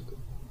McLeod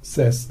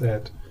says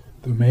that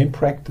the main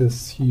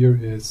practice here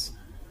is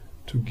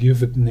to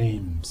give it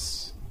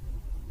names,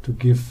 to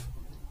give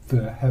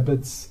the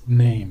habits a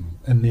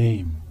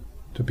name,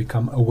 to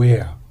become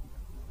aware.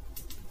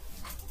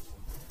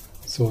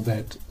 So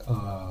that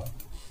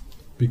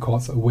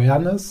because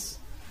awareness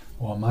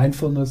or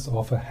mindfulness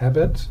of a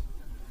habit,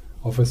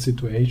 of a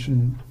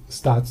situation,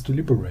 starts to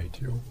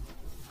liberate you.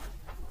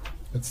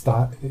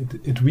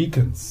 It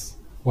weakens.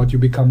 What you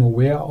become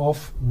aware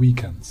of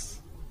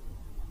weakens.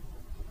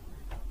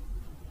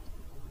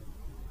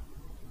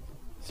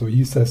 So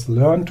he says,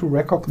 learn to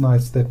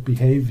recognize that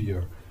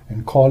behavior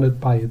and call it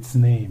by its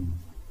name.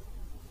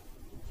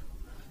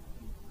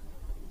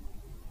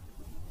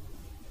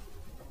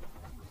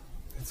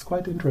 It's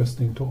quite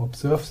interesting to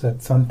observe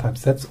that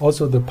sometimes. That's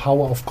also the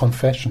power of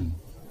confession.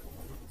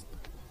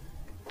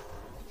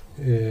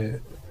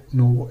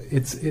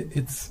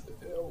 It's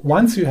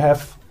once you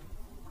have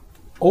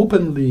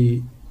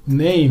openly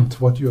named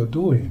what you're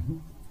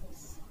doing,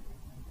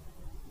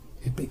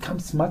 it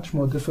becomes much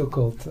more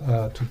difficult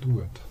to do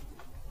it.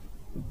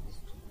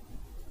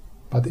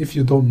 But if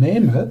you don't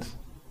name it,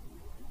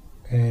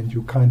 and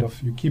you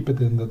keep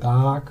it in the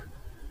dark,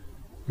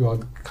 you are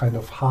kind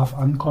of half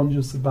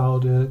unconscious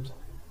about it,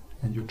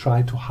 and you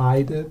try to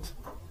hide it,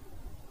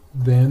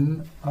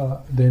 then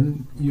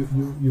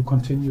you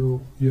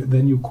continue.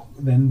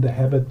 Then the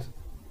habit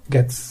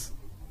gets,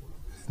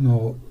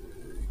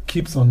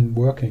 keeps on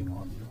working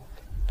on you.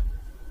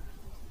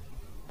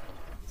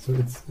 So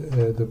it's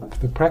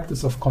the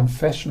practice of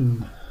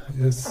confession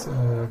is,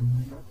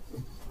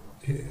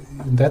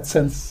 in that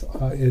sense,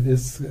 it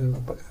is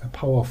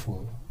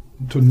powerful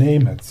to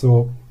name it.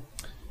 So,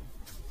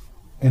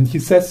 and he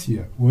says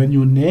here, when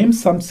you name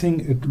something,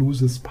 it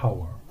loses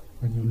power.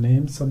 When you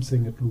name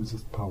something, it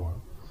loses power.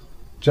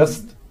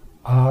 Just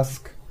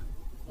ask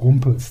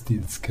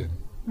Rumpelstiltskin.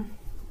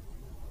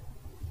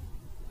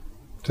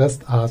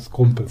 Just ask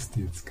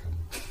Rumpelstiltskin.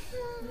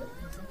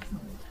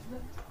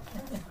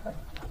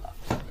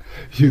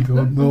 You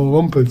don't know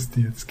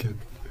Rumpelstiltskin.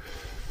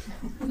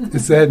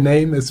 Is there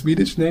a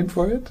Swedish name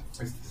for it?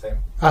 It's the same.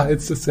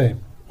 It's the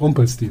same.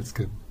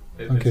 Rumpelstiltskin.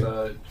 It's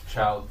a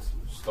child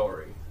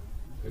story.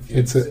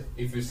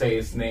 If you say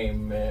his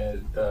name,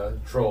 the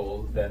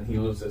troll, then he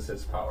loses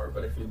his power.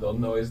 But if you don't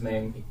know his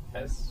name, he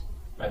has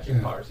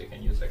magic powers he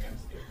can use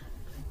against you.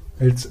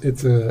 It's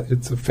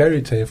a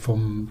fairy tale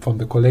from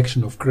the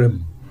collection of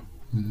Grimm.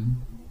 Mm-hmm.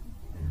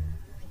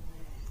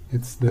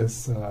 It's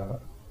this.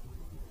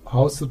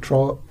 How's the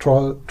troll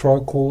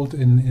called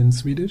in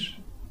Swedish?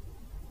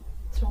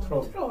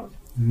 Troll.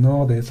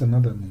 No, there's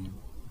another name.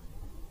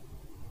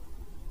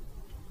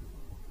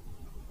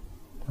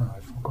 I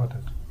forgot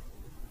it.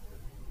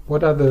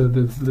 What are the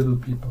little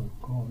people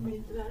called?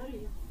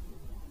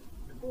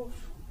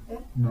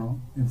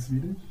 No, in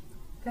Swedish?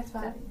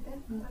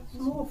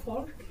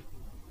 Småfolk.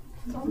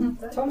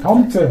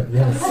 Tomte,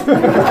 yes.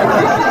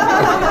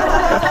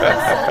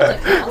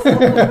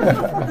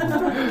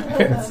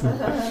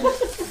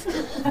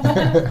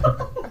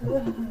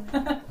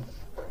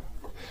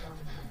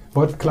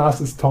 What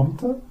class is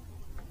Tomte?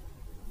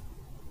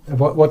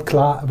 What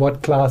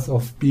class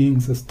of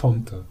beings is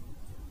Tomte?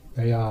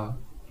 They are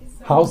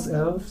house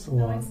elves, or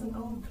No, it's an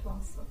own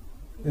class.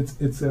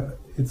 it's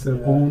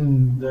a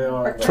own They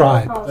are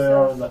tribe. They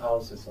are in the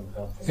houses and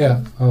helping.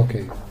 Yeah.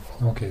 Okay.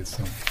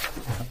 So.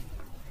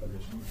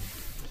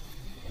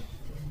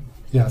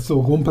 Yeah.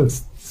 So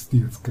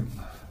Rumpelstiltskin.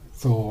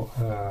 So.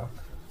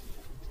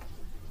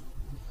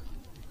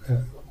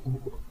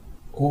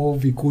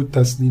 Oh, wie gut,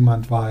 dass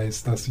niemand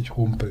weiß, dass ich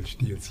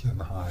Rumpelstilzchen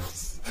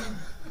heiße.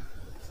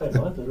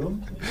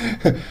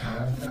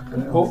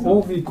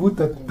 Oh, wie gut,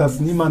 dass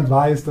niemand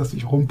weiß, dass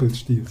ich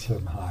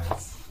Rumpelstilzchen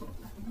heiße.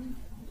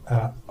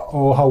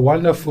 Oh, how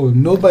wonderful,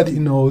 nobody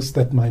knows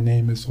that my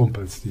name is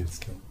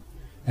Rumpelstiltskin.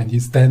 And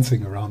he's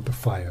dancing around the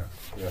fire.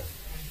 Yeah.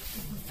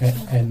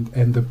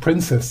 And the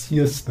princess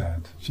hears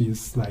that. She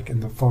is like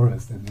in the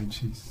forest, and then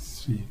she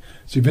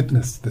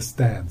witnessed this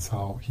dance,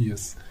 how he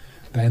is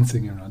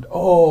dancing around.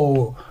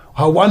 Oh,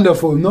 how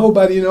wonderful!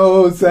 Nobody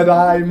knows that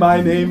my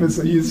name is.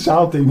 He is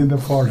shouting in the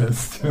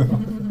forest.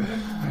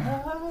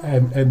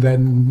 and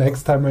then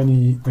next time when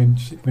he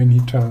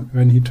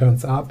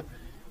turns up,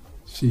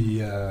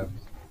 she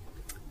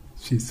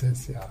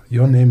says, "Yeah,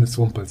 your name is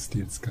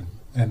Rumpelstiltskin,"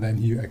 and then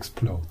he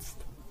explodes.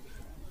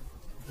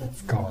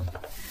 It's gone.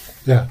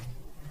 Yeah.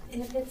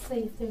 Let's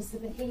say if there's a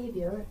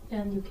behavior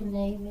and you can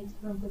name it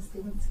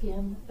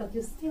Rumpelstiltskin, but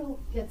you still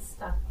get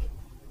stuck.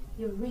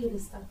 You're really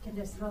stuck, and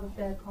there's a lot of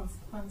bad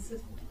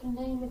consequences. But you can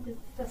name it, it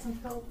doesn't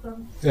help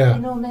them. Yeah.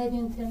 Maybe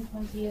in 10,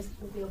 20 years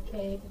it will be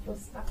okay, but you're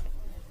stuck.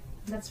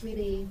 And that's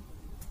really...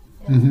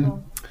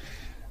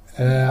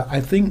 I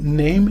think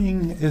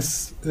naming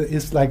is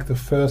like the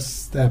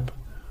first step.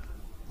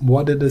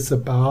 What it is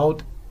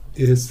about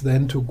is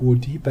then to go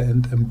deeper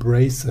and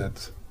embrace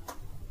it.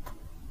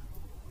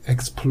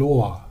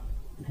 Explore.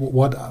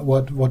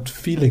 What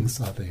feelings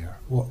are there?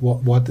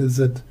 What is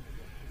it?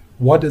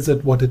 What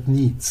it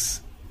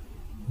needs?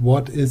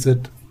 What is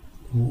it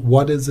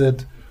What is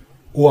it,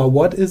 or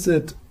what is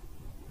it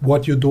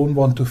what you don't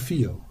want to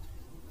feel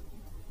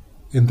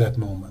in that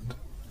moment?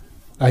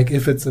 Like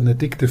if it's an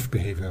addictive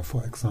behavior,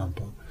 for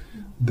example,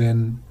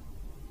 then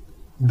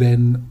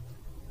the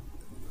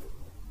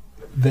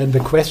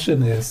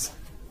question is,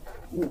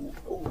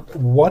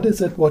 what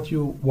is it what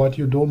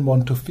you don't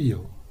want to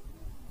feel?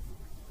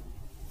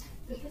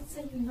 But let's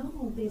say you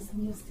know this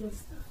and you're still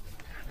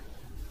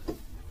stuck.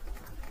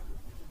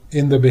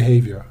 In the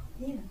behavior.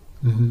 Yeah.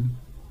 Mm-hmm.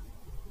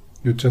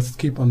 You just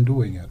keep on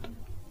doing it.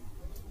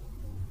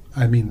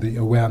 I mean the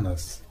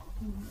awareness.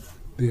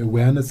 The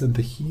awareness and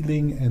the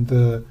healing and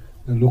the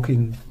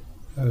looking.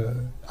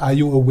 Are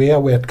you aware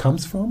where it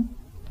comes from?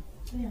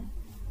 Yeah.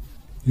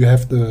 You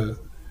have the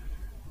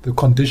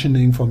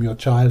conditioning from your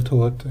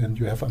childhood, and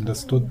you have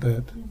understood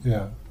that.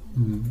 Yeah.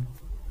 Mm.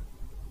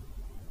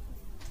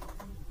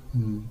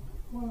 Mm.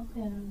 Well,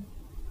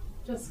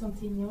 just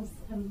continues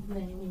and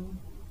naming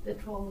the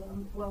trauma.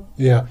 Well.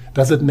 Yeah.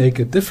 Does it make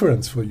a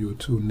difference for you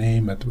to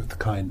name it with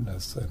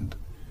kindness and?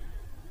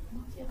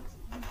 Not yet.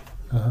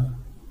 Uh-huh.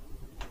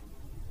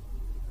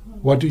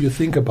 What do you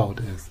think about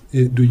it?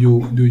 Do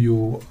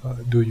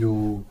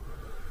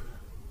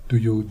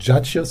you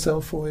judge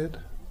yourself for it?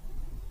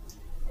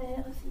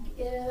 I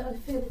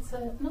feel it's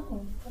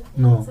no.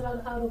 No. It's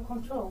out of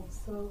control.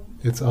 So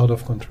it's out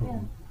of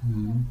control. Yeah.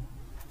 Mm.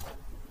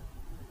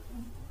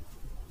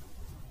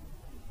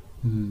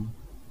 Mm.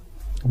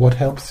 What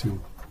helps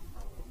you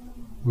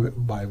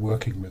by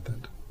working with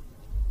it?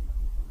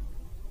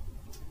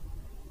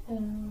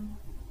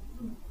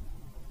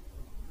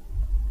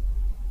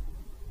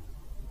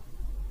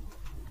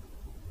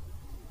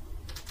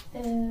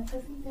 I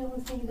think the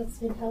only thing that's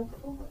been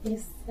helpful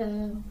is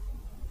to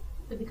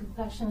be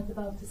compassionate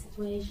about the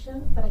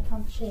situation, but I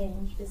can't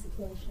change the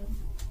situation.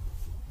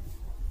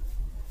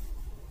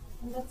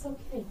 And that's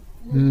okay.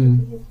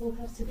 It will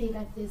have to be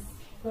like this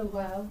for a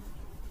while,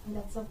 and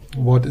that's okay.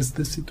 What is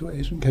the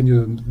situation? Can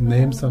you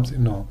name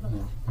something? No.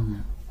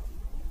 Mm.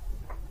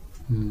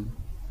 Mm.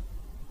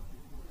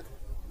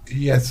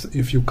 Yes,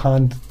 if you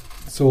can't.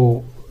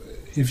 So,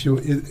 if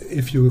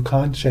you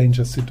can't change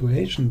a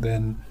situation,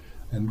 then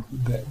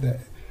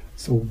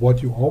so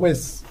what you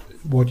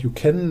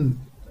can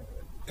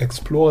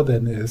explore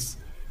then is,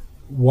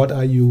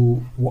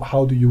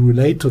 how do you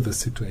relate to the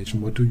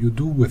situation? What do you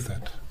do with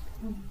it?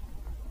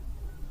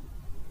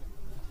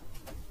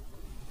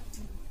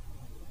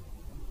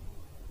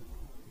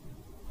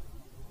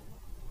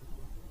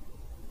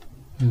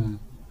 Mm.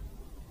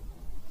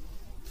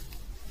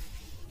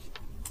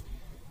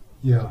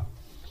 Yeah.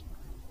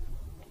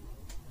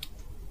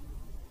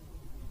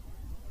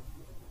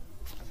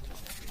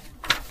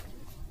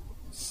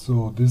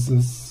 So this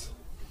is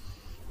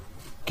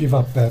Give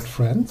Up Bad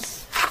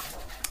Friends,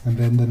 and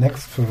then the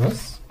next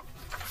verse.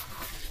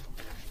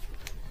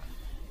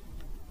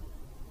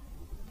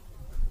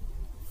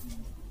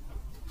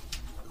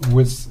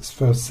 With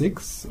verse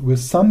 6, with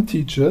some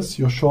teachers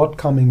your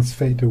shortcomings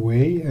fade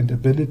away and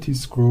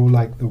abilities grow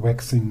like the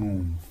waxing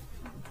moon.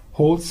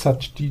 Hold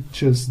such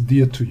teachers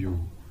dear to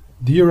you,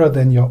 dearer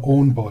than your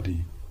own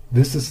body.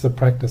 This is the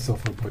practice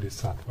of a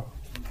bodhisattva.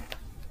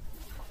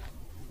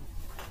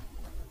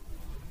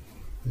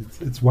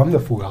 It's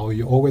wonderful how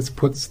he always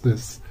puts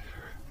this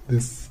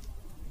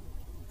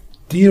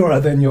dearer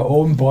than your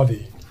own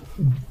body.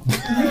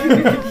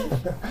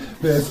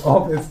 There's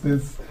always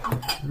this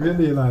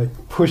really like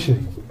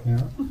pushing,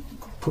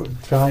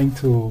 trying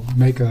to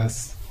make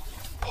us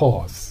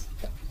pause.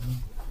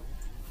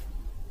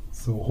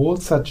 So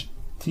hold such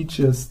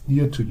teachers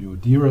dear to you,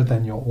 dearer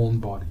than your own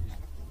body.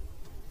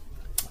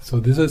 So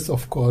this is,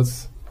 of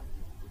course,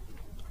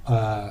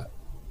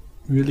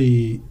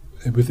 really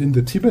within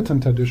the Tibetan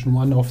tradition,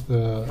 one of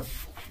the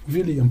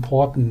really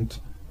important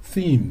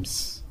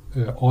themes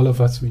all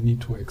of us we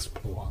need to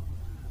explore.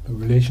 The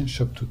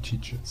relationship to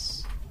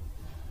teachers.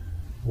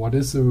 What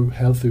is a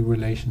healthy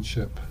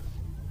relationship?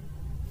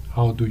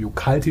 How do you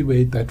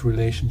cultivate that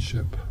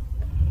relationship?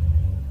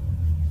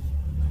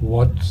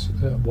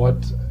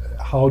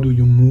 How do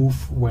you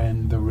move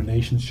when the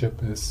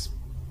relationship is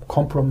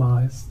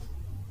compromised?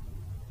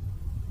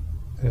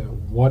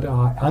 What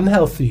are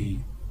unhealthy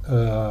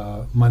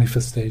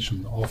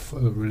manifestation of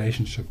a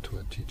relationship to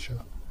a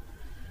teacher?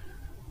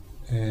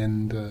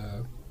 And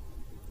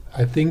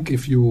I think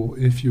if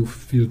you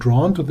feel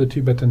drawn to the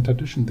Tibetan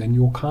tradition, then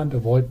you can't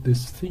avoid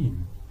this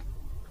theme.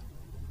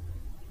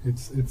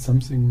 It's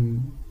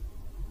something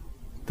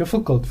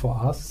difficult for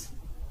us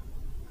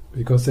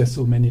because there's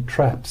so many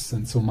traps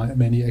and so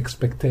many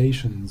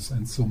expectations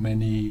and so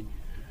many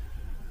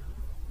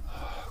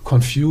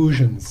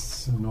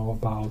confusions,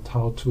 about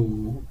how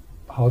to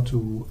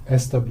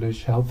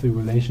establish healthy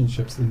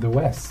relationships in the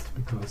West,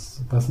 because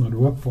it does not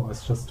work for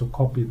us just to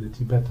copy the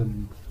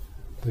Tibetan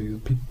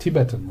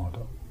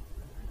model.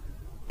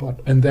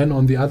 And then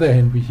on the other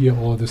hand, we hear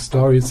all the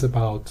stories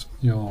about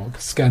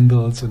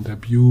scandals and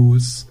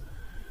abuse,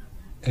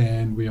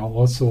 and we are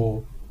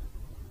also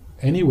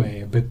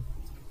anyway a bit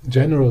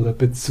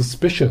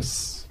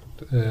suspicious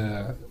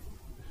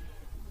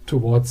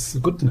towards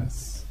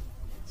goodness.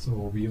 So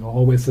we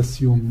always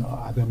assume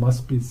there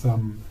must be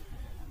some,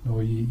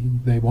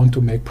 they want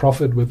to make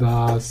profit with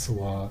us,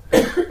 or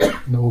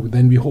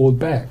then we hold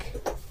back.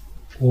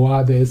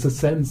 Or there is a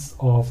sense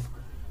of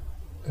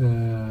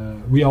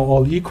we are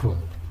all equal.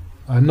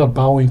 I'm not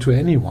bowing to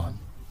anyone.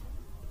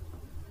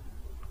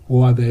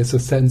 Or there is a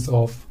sense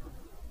of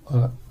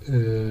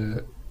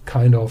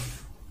kind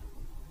of,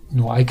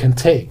 I can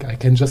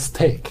just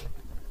take.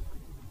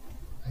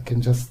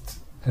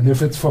 And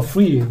if it's for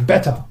free,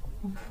 better.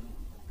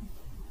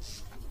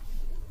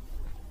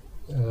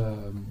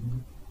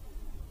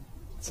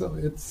 So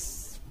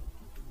it's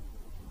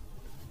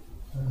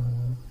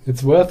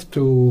worth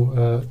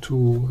to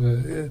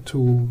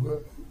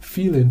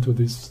feel into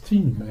this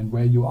theme and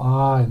where you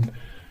are, and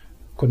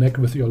connect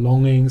with your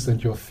longings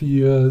and your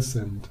fears,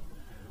 and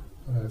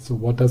so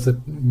what does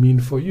it mean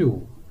for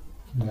you?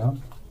 Yeah,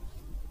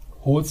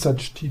 hold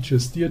such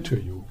teachers dear to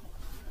you.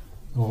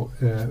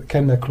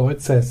 Ken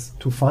MacLeod says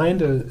to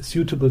find a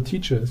suitable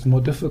teacher is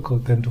more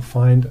difficult than to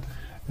find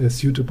a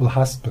suitable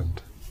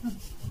husband.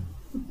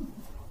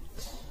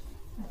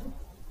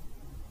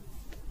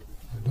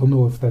 I don't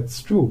know if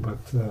that's true,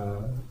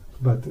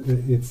 but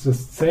it's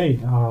just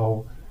saying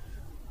how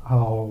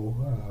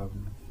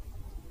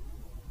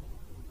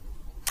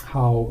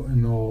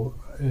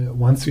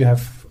once you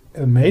have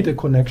made a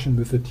connection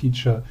with a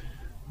teacher,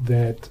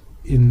 that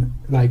in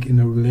a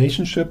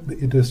relationship,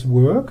 it is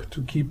work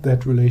to keep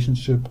that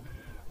relationship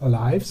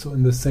alive. So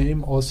in the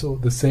same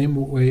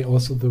way,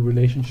 the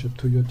relationship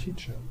to your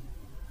teacher.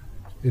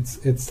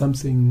 It's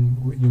something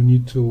you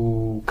need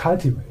to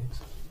cultivate,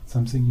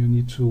 something you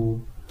need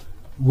to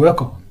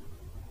work on.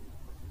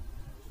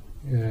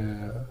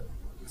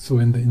 So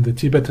in the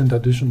Tibetan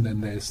tradition, then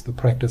there's the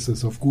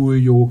practices of Guru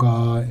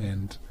Yoga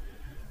and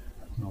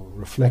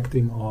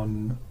reflecting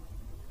on.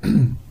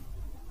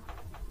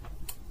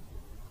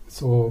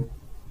 So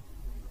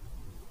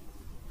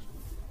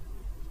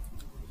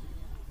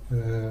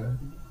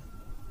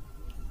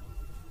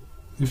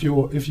if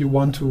you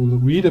want to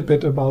read a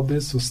bit about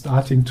this, so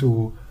starting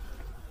to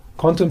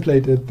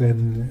contemplate it,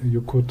 then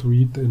you could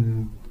read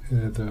in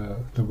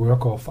the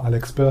work of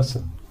Alex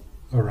Berson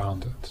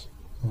around it.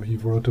 He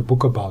wrote a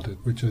book about it,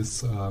 which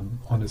is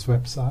on his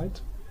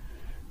website,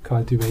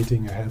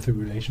 Cultivating a Healthy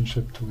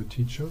Relationship to a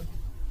Teacher.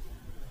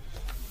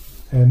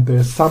 And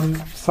there's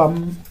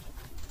some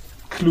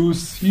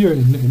clues here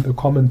in the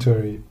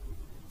commentary.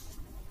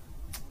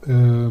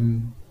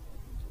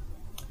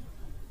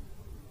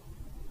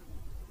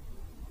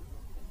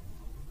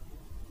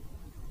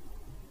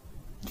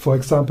 For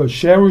example,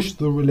 cherish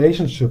the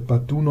relationship,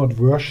 but do not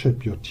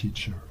worship your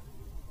teacher.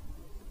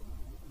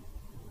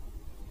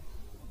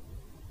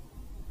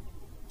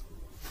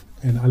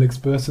 And Alex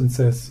Berson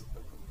says,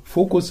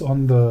 focus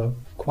on the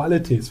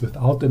qualities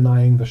without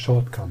denying the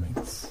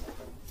shortcomings.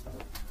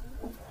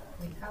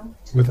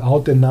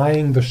 Without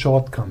denying the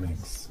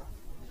shortcomings.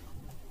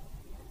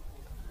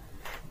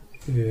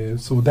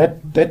 So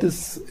that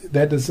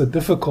is a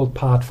difficult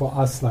part for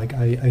us. Like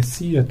I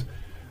see it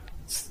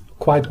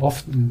quite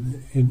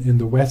often in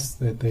the West,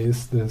 that there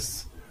is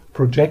this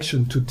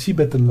projection to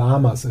Tibetan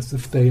lamas as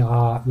if they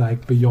are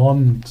like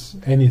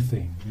beyond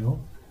anything,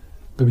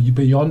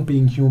 beyond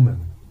being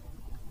human.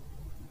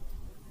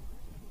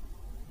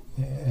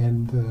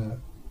 And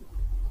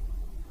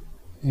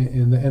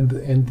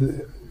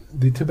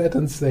the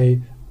Tibetans,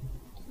 they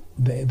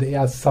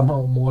are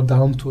somehow more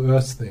down to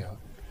earth there.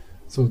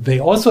 So they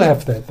also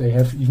have that. They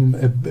have even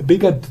a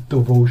bigger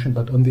devotion,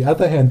 but on the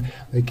other hand,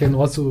 they can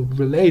also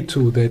relate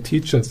to their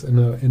teachers in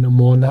a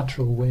more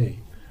natural way,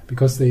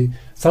 because they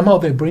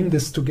bring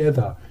this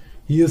together.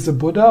 He is a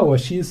Buddha or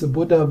she is a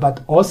Buddha,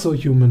 but also a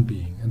human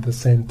being at the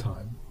same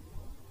time.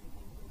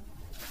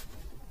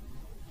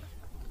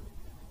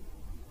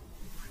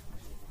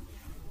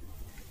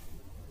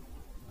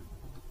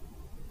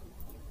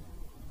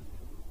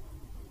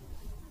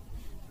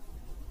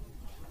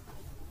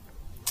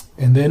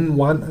 And then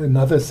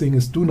another thing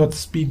is, do not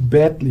speak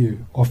badly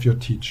of your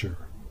teacher,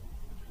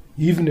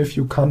 even if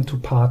you come to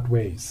part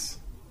ways.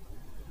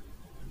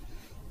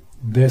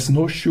 There's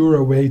no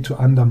surer way to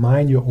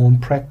undermine your own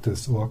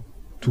practice or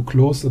to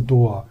close the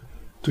door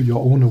to your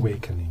own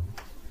awakening.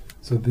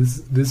 So this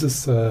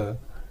is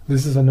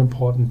an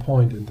important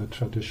point in the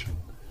tradition.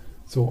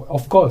 So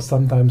of course,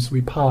 sometimes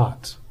we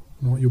part.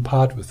 You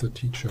part with the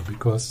teacher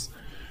because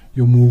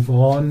you move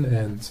on,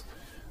 and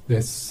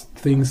there's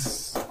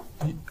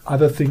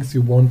other things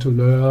you want to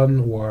learn,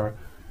 or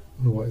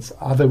it's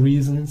other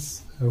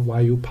reasons why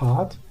you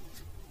part.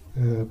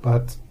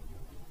 But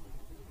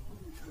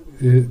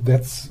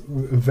that's a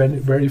very,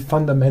 very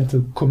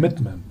fundamental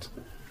commitment,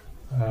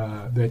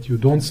 that you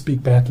don't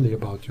speak badly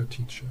about your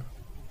teacher.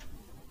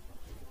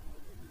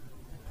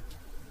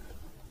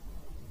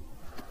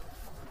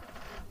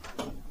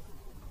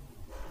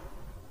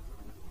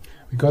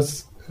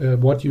 Because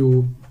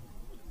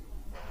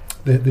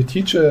the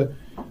teacher,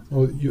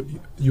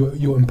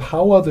 you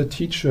empower the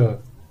teacher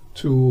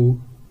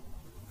to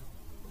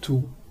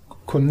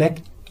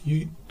connect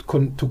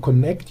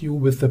you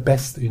with the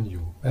best in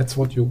you. That's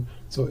what you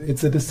So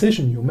it's a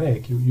decision you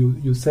make.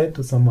 You said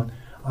to someone,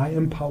 I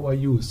empower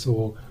you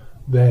so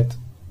that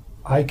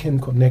I can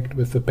connect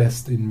with the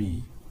best in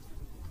me.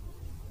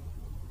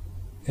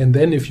 And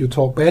then if you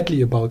talk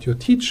badly about your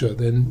teacher,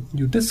 then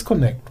you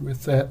disconnect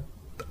with that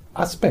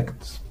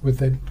aspect, with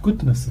that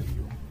goodness in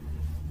you.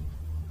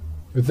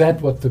 With that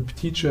what the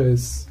teacher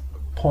is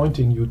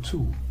pointing you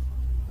to,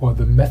 or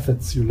the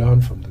methods you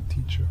learn from the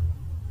teacher.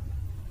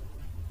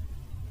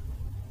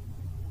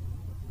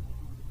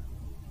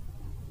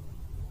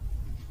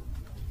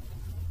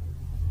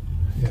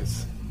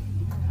 Yes.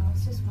 I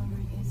was just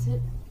wondering, is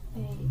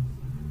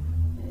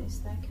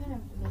that kind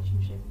of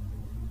relationship,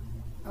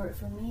 or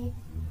for me,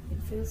 it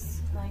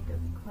feels like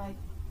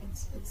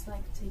it's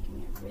like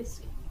taking a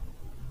risk.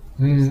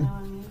 Mm-hmm. You know what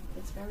I mean?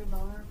 It's very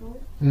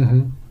vulnerable.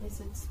 Mm-hmm. Is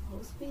it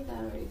supposed to be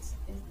that, or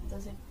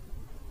does it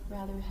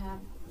rather have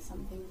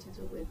something to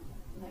do with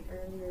like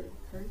earlier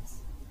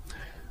hurts?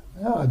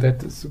 Yeah,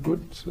 that is a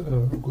good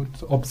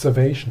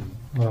observation,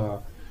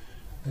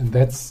 and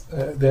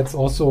that's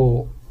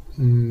also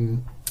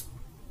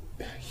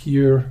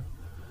here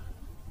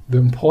the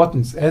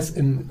importance, as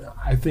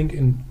I think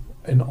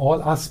in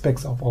all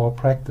aspects of our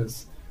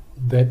practice,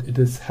 that it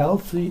is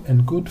healthy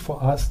and good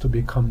for us to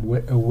become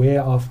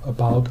aware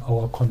about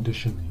our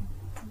conditioning,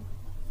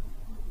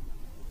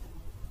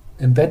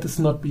 and that is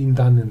not being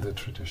done in the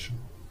tradition.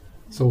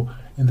 So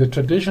in the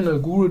traditional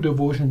guru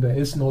devotion, there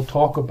is no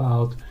talk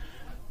about,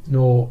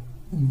 now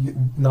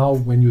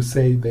when you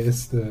say there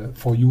is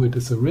for you it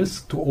is a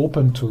risk to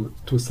open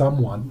to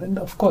someone, and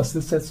of course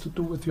this has to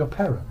do with your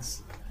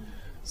parents.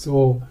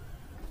 So,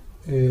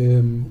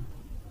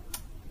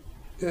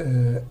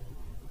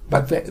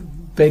 but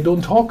they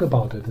don't talk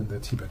about it in the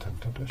Tibetan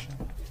tradition.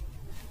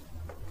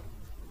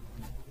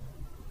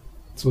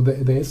 So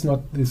there is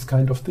not this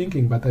kind of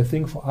thinking, but I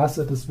think for us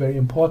it is very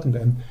important,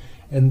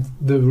 and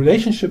the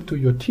relationship to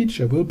your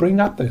teacher will bring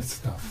up this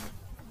stuff.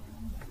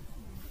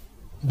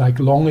 Like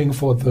longing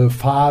for the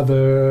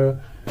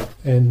father,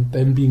 and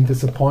then being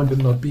disappointed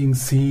not being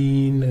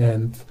seen,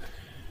 and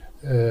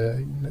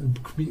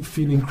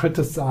feeling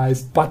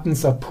criticized.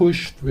 Buttons are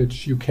pushed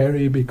which you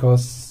carry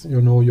because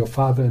your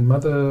father and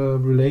mother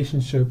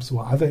relationships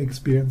or other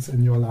experience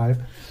in your life.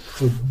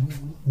 So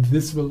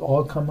this will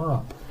all come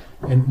up,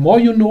 and more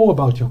you know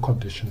about your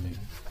conditioning,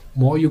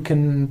 more you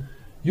can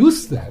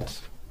use that.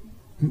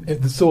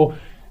 So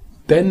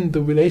then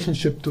the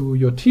relationship to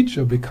your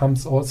teacher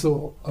becomes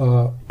also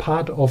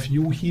part of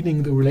you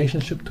healing the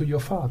relationship to your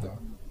father,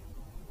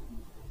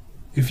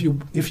 if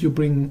you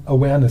bring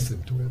awareness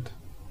into it.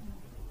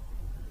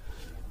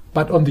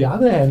 But on the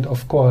other hand,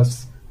 of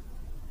course,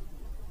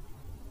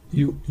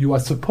 you are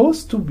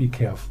supposed to be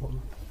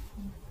careful.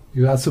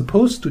 You are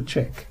supposed to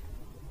check.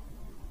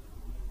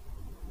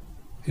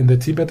 In the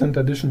Tibetan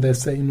tradition, they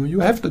say, you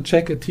have to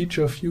check a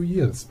teacher a few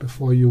years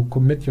before you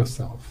commit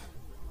yourself.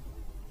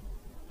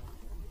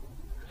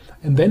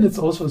 And then it's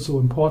also so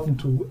important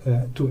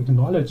to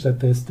acknowledge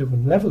that there's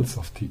different levels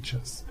of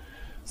teachers.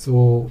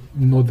 So,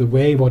 the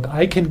way what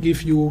I can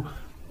give you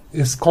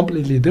is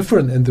completely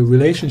different, and the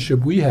relationship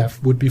we have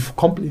would be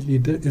completely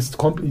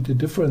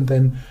different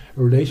than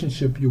a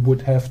relationship you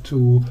would have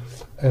to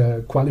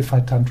a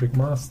qualified tantric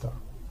master,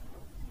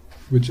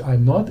 which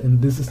I'm not,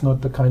 and this is not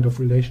the kind of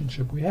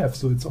relationship we have.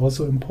 So it's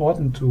also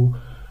important to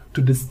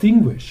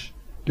distinguish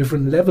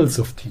different levels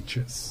of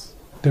teachers,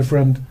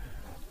 different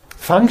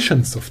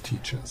functions of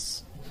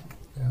teachers.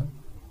 Yeah.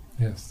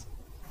 Yes.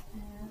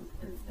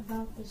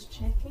 About this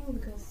checking,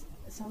 because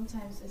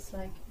sometimes it's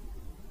like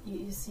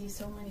you see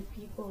so many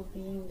people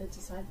being the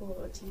disciple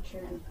or teacher,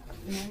 and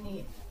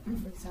many,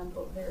 for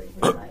example, very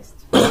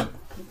realized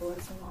people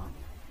and so on.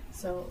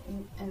 So,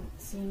 and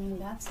seeing in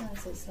that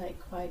sense, it's like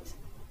quite,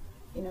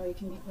 you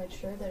can be quite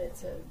sure that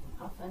it's an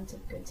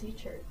authentic, good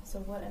teacher. So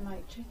what am I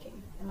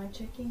checking? Am I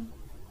checking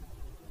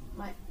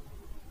my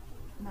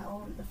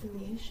own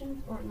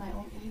affiliation, or my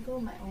own ego,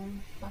 my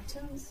own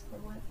buttons, or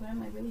what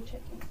am I really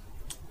checking?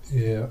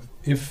 Yeah,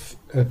 if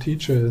a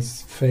teacher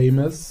is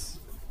famous,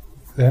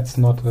 that's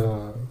not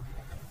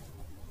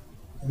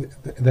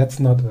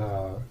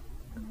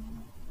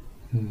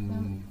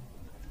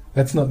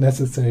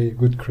necessarily a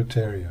good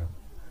criteria.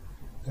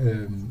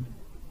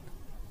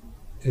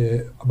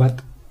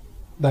 But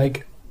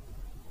like,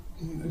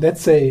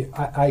 let's say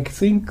I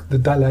think the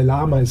Dalai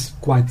Lama is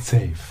quite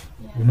safe.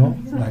 Yeah.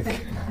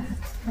 Like,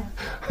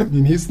 I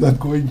mean, he's not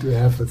going to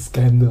have a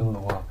scandal,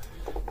 or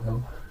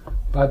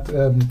but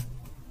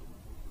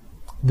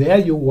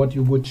what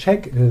you would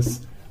check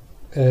is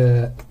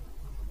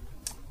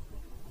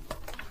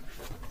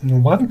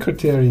one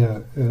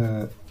criteria.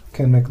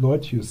 Ken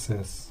McLeod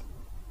says,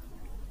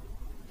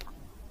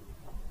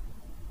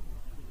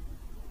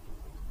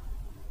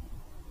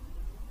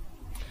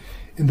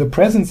 in the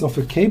presence of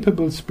a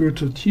capable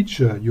spiritual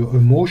teacher, your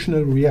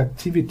emotional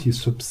reactivity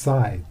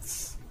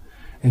subsides,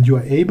 and you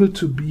are able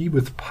to be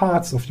with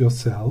parts of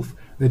yourself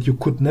that you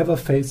could never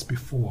face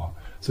before.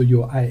 So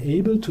you are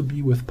able to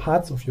be with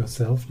parts of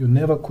yourself you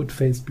never could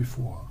face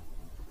before.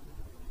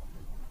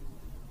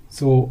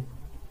 So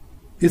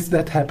is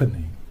that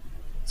happening?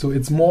 So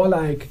it's more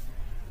like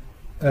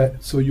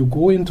so you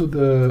go into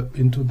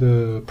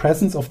the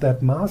presence of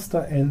that master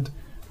and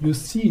you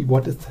see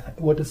what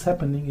is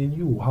happening in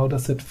you. How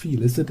does it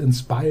feel? Is it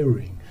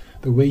inspiring?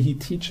 The way he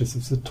teaches,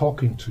 is it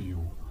talking to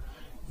you?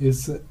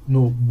 Is it,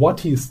 what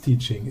he is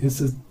teaching?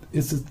 Is it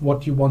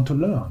what you want to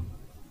learn?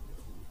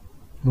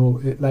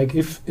 Like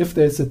if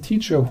there's a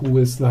teacher who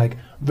is like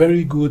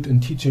very good in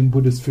teaching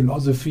Buddhist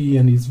philosophy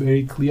and he's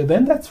very clear,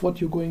 then that's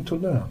what you're going to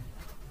learn.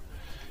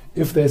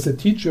 If there's a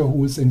teacher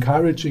who is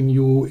encouraging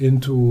you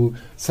into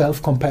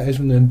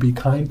self-compassion and be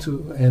kind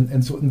to,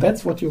 and so, and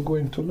that's what you're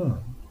going to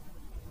learn.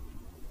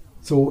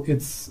 So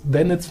it's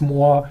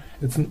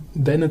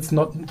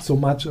not so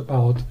much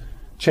about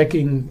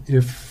checking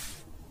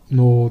if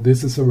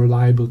this is a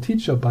reliable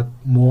teacher, but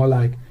more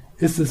like,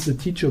 is this a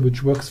teacher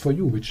which works for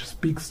you, which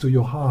speaks to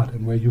your heart,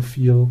 and where you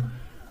feel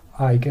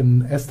I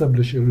can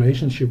establish a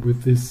relationship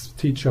with this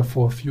teacher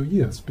for a few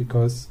years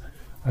because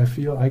I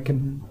feel I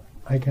can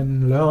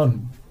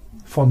learn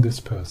from this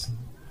person,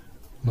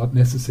 not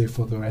necessarily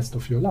for the rest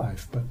of your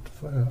life,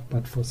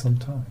 but for some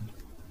time.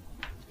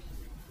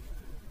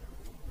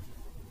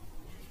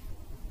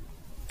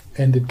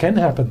 And it can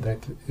happen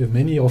that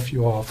many of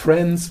your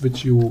friends,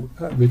 which you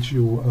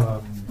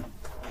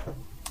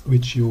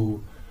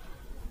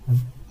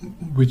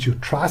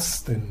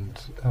trust, and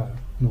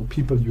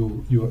people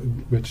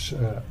which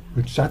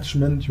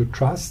judgment you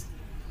trust,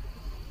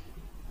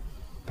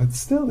 but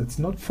still it's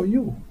not for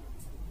you,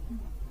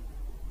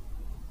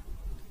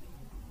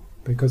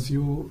 because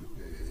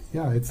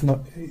it's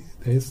not. It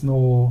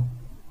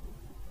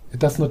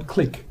does not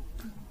click.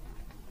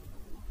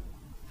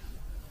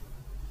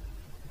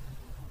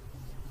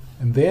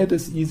 And there it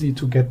is easy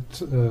to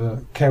get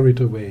carried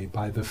away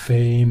by the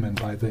fame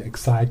and by the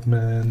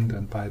excitement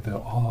and by the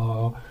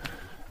awe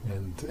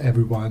and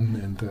everyone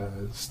and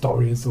the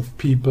stories of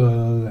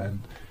people,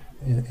 and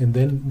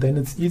then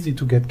it's easy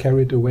to get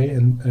carried away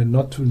and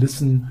not to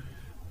listen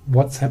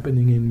what's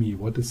happening in me,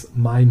 what is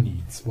my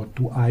needs, what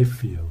do I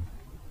feel.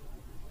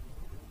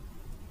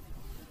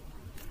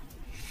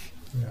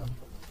 Yeah.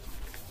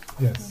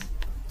 Yes.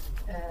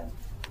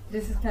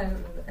 This is kind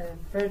of a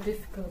very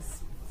difficult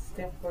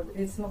step.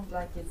 It's not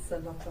like it's a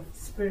lot of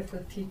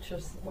spiritual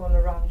teachers all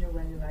around you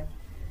when you like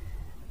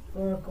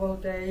work all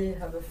day,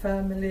 have a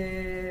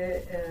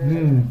family,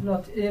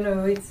 not,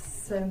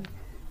 it's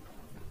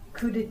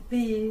could it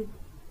be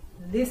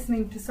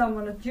listening to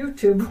someone at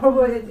YouTube?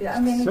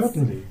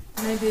 Certainly.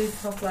 Maybe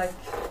it's not like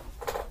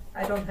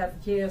I don't have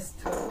years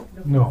to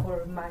look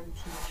for my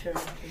teacher.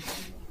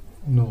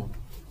 No,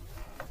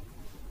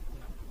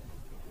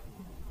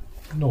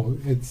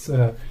 it's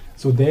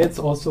so there's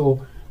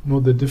also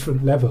the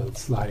different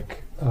levels.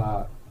 Like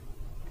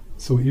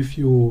so, if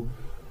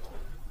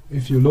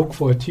you look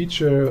for a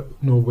teacher,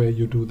 where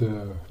you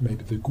do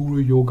maybe the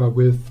guru yoga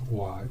with,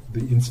 or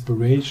the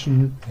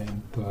inspiration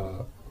and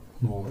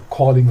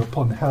calling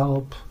upon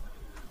help,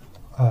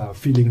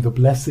 feeling the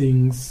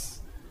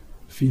blessings,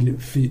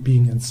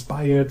 being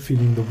inspired,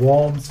 feeling the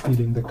warmth,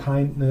 feeling the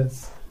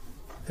kindness,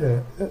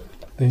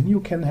 then you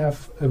can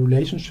have a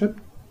relationship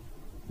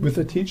with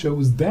a teacher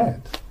who's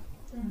dead.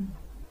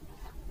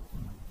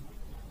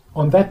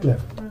 On that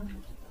level.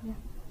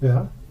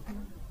 Yeah.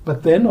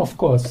 But then, of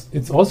course,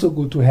 it's also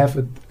good to have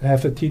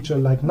a teacher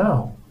like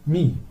now,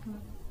 me.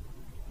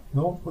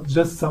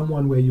 Just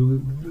someone where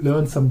you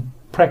learn some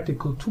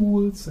practical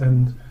tools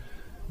and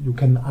you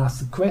can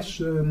ask a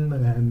question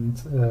and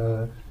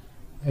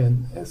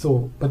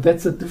so. But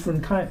that's a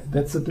different kind.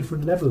 That's a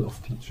different level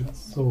of teachers.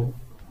 So,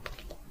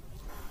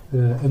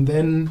 and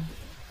then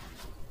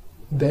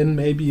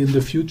maybe in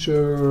the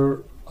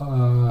future,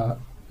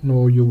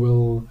 you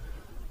will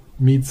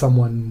meet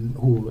someone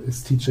who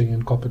is teaching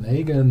in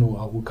Copenhagen,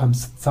 or who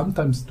comes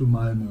sometimes to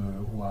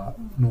Malmö,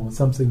 or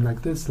something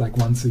like this, like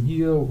once a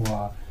year,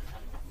 or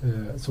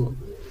so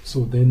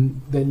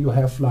then you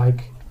have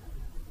like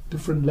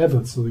different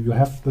levels. So you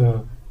have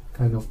the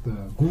kind of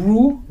the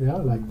guru,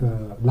 like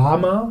the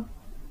lama,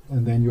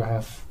 and then you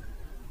have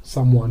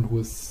someone who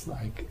is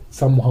like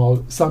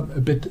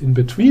a bit in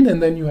between,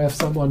 and then you have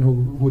someone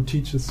who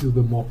teaches you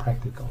the more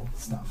practical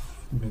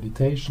stuff,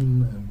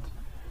 meditation and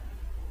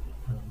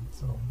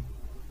so.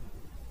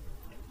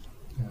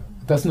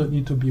 It does not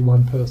need to be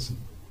one person.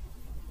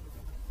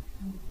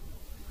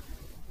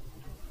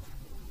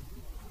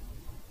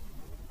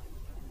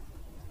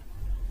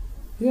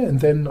 Yeah, and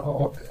then,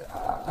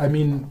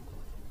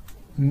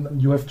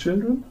 you have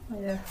children?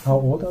 Yeah. How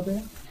old are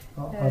they?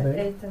 Are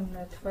they? 8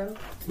 and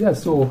 12. Yeah,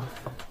 so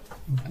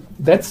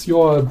that's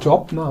your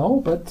job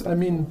now, but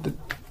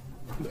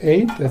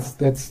 8,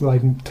 that's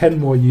like 10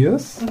 more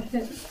years.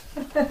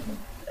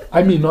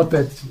 Not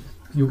that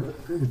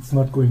it's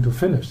not going to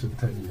finish in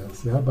 10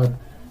 years, but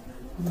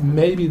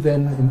maybe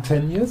then in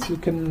 10 years you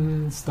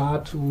can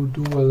start to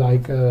do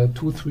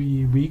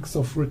 2-3 weeks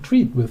of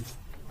retreat with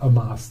a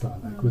master,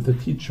 like with a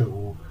teacher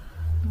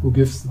who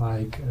gives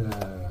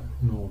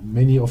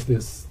many of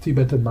these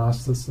Tibetan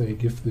masters, they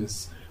give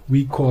this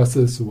week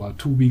courses or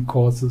 2-week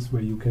courses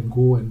where you can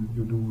go and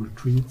you do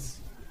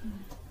retreats,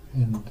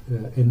 and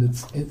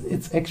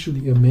it's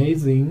actually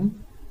amazing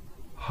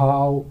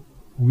how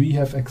we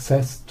have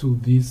access to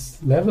these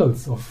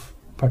levels of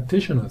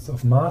practitioners,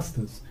 of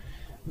masters.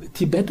 The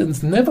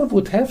Tibetans never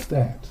would have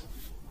that.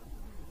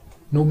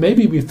 No,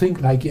 maybe we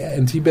think like, yeah,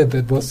 in Tibet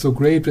that was so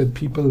great that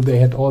people, they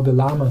had all the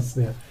lamas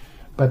there.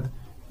 But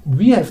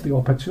we have the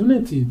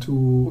opportunity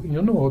to,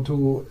 you know,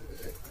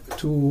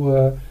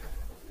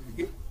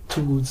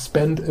 to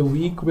spend a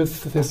week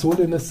with His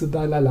Holiness the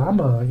Dalai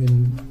Lama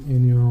in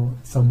you know,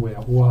 somewhere.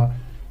 Or,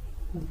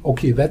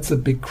 okay, that's a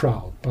big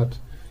crowd, but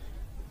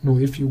no,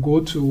 if you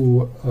go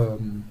to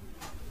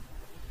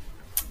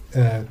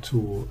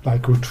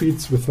like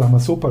retreats with Lama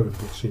Zopa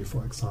Rinpoche,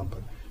 for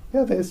example,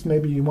 yeah, there's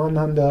maybe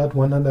 100,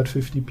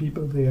 150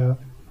 people there.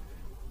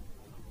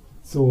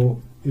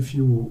 So if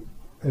you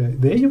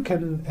there you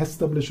can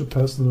establish a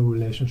personal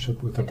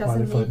relationship with a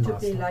qualified master. It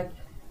doesn't need to be like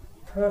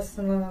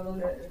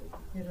personal,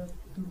 you know,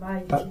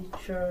 my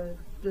teacher.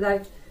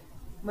 Like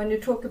when you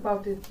talk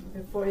about it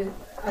before,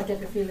 I get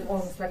the feeling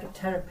almost like a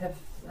therapist,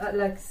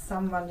 like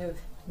someone you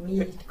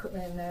meet.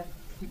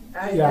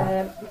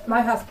 And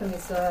my husband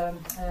is a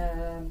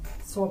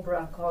sober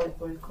alcoholic,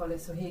 what you call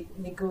it. So he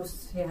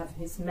goes, he has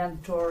his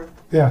mentor,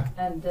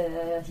 and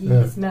he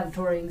is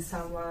mentoring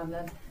someone.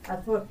 And I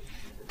thought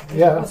it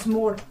was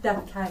more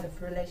that kind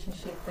of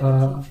relationship than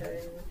a teacher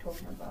you were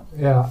talking about.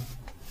 Yeah.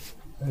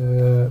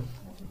 It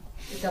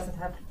doesn't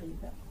have to be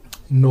that.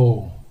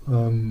 No.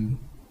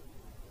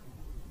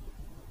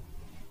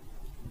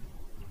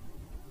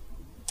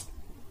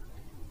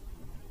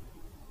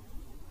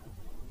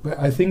 But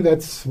I think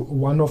that's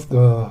one of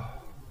the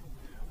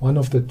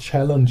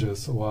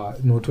challenges, or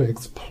you know, to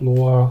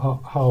explore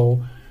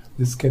how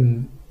this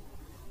can,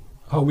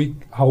 how we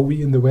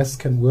in the West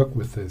can work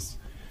with this.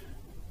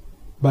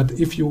 But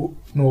if you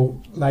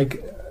know,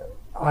 like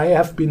I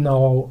have been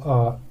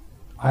now,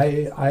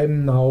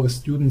 I'm now a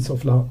student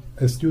of Lama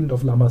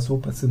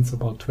Zopa since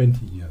about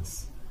 20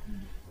 years,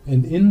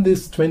 and in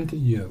this 20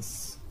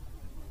 years,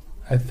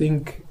 I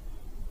think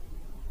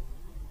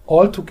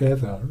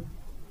altogether,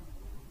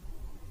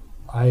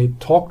 I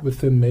talked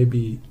with him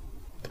maybe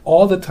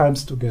all the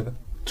times together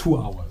 2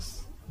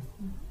 hours.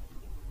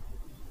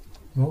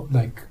 You know,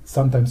 like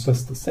sometimes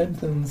just a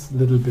sentence, a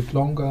little bit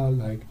longer,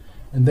 like,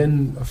 and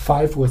then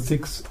 5 or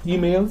 6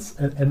 emails,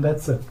 and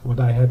that's it.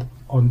 What I had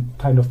on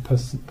kind of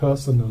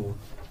personal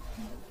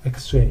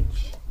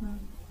exchange.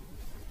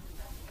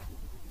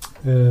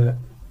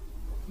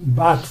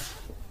 But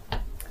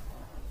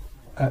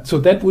so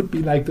that would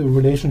be like the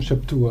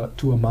relationship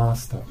to a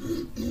master.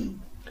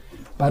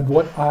 But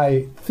what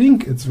I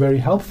think it's very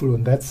helpful,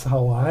 and that's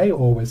how I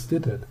always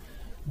did it,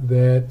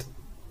 that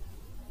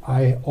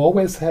I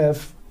always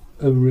have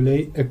a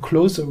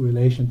closer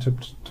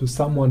relationship to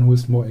someone who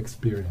is more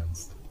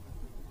experienced.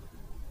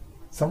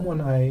 Someone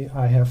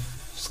I have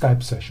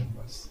Skype session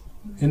with,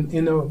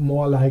 in a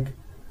more like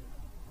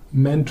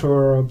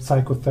mentor,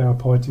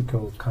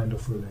 psychotherapeutical kind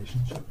of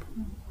relationship.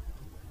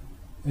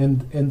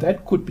 And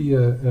that could be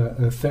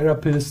a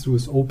therapist who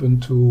is open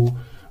to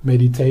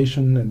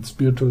meditation and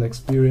spiritual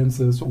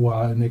experiences, or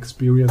an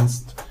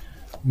experienced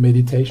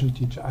meditation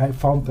teacher. I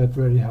found that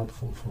very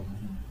helpful for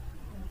me.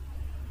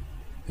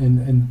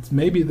 And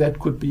maybe that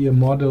could be a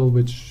model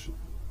which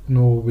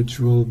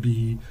will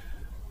be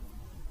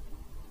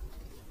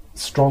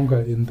stronger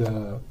in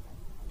the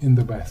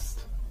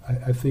West.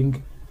 I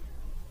think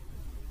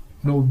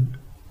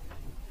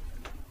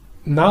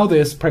now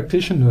there's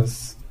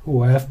practitioners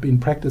who have been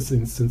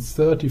practicing since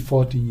 30,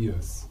 40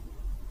 years.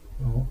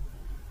 You know?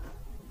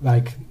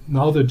 Like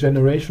now the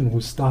generation who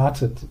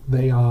started,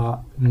 they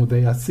are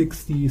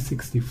 60,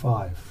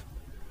 65.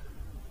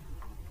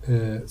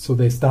 So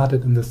they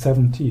started in the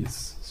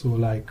 70s. So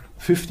like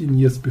 15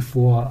 years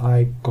before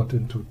I got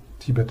into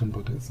Tibetan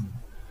Buddhism.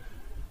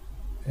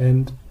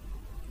 And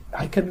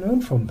I can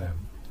learn from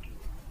them.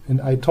 And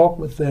I talk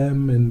with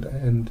them,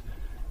 and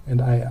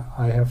I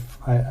have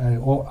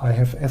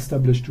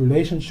established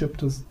relationship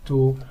to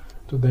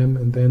them,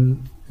 and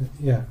then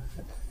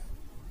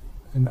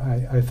and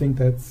I think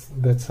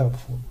that's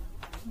helpful.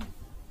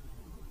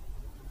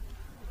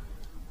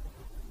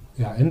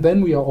 Yeah, and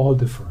then we are all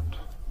different.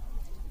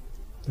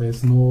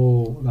 There's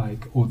no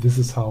like, oh, this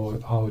is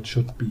how it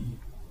should be.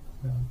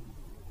 Yeah.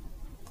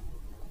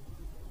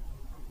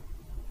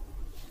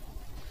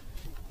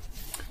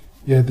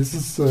 Yeah, this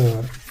is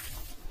a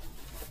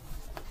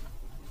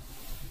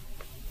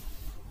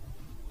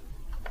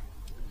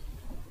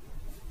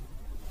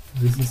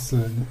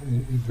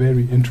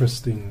very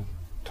interesting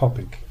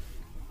topic.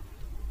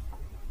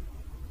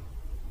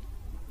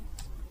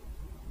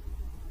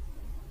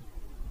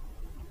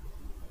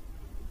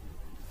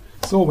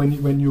 So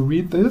when you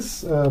read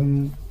this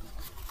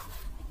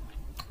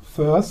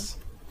verse,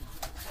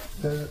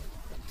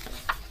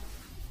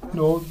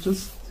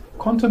 just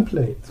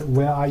contemplate.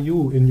 Where are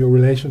you in your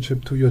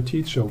relationship to your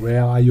teacher?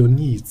 Where are your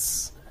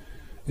needs?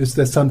 Is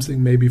there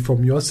something maybe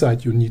from your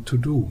side you need to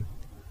do?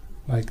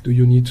 Like, do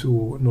you need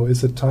to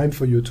is it time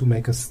for you to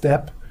make a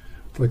step,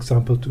 for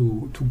example,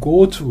 to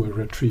go to a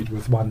retreat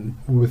with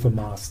a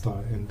master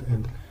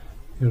and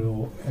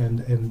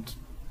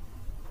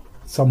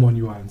someone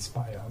you are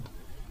inspired?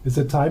 It's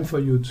a time for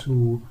you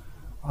to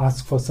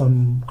ask for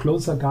some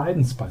closer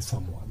guidance by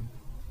someone.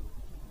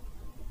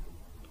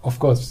 Of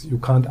course, you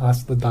can't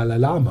ask the Dalai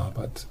Lama,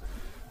 but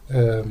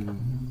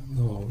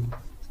no,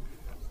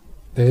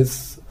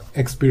 there's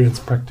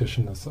experienced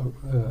practitioners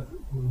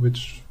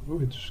which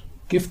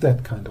give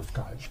that kind of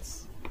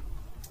guidance.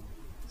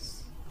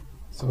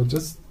 So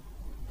just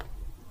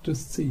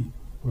see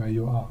where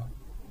you are.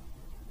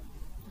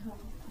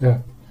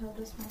 How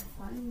does one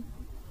find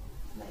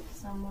like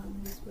someone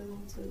who's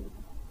willing to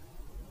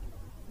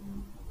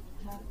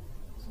have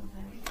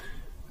something?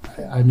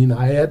 I mean,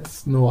 I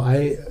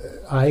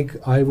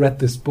read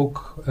this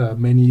book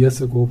many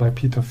years ago by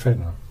Peter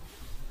Fenner,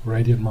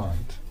 Radiant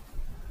Mind,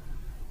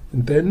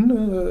 and then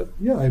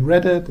I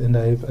read it and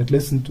I'd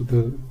listened to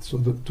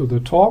the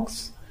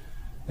talks,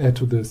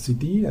 to the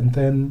CD, and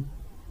then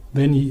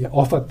he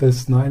offered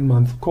this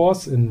 9-month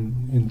course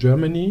in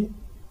Germany,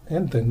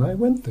 and then I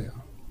went there.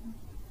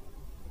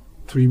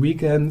 3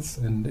 weekends,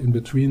 and in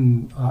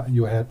between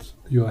you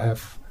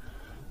have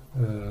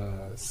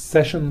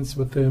sessions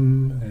with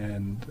him,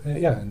 and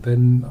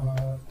then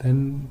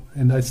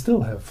I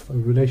still have a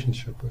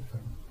relationship with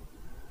him.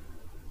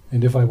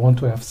 And if I want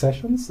to have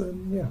sessions,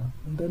 then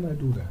I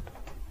do that.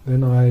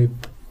 Then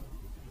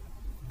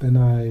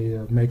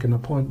I make an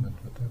appointment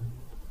with him.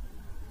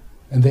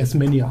 And there's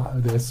many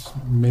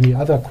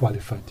other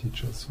qualified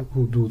teachers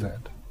who do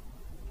that.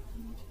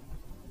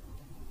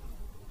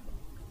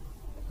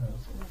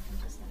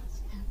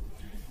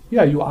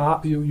 Yeah,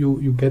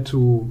 you get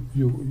to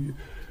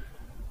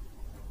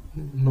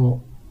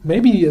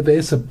maybe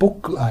there's a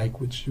book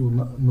which you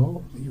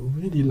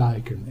really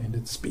like and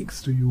it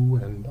speaks to you,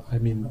 and I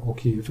mean,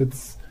 okay, if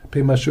it's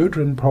Pema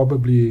Chodron,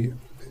 probably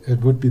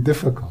it would be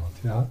difficult.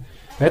 Yeah,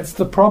 that's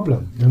the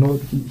problem.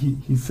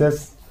 He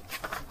says.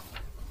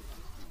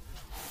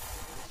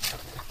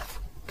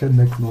 Ken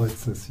McLeod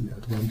says here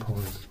at one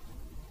point,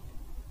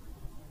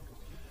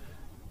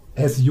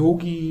 as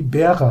Yogi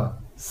Berra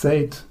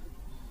said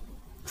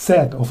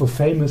of a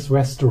famous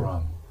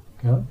restaurant.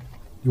 Yeah?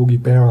 Yogi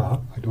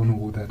Berra, I don't know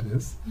who that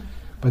is,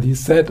 but he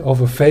said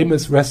of a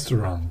famous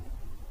restaurant,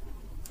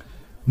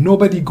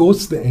 nobody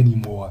goes there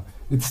anymore,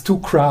 it's too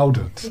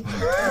crowded.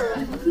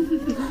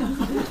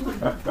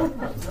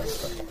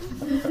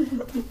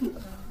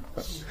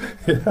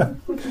 Yeah.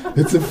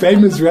 It's a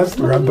famous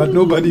restaurant, but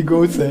nobody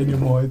goes there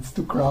anymore, it's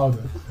too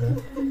crowded.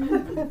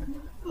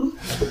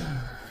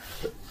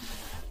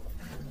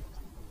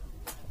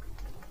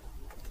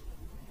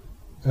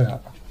 Yeah.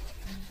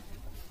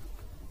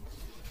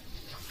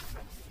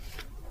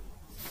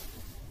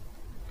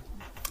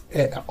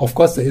 Of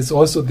course, there is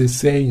also this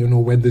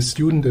saying, when the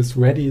student is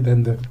ready,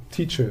 then the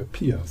teacher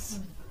appears.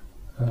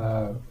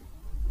 But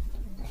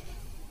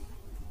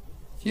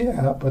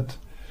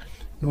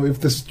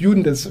if the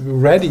student is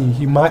ready,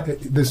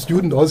 the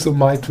student also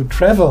might to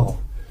travel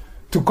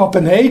to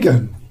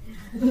Copenhagen.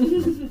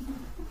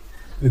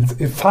 It's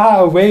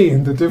far away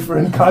in the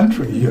different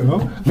country,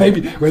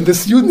 Maybe when the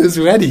student is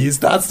ready, he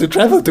starts to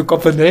travel to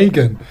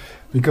Copenhagen,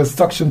 because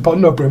Dzogchen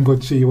Ponlop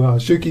Rinpoche,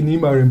 Shöki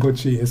Nyima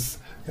Rinpoche is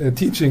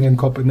teaching in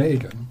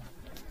Copenhagen.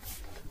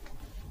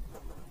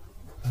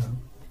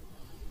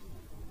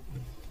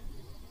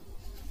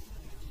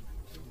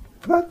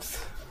 But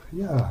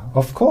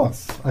of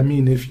course. I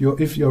mean, if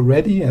you're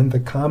ready and the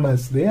karma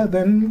is there,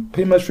 then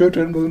Pema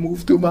Chodron will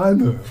move to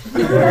Malmö.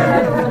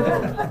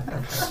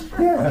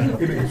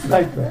 It's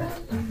like that.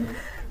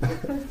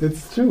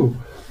 It's true.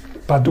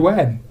 But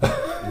when?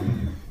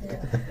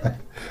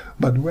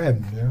 But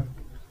when? Yeah.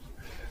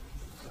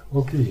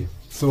 Okay.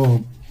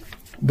 So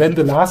then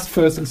the last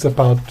verse is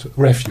about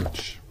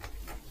refuge.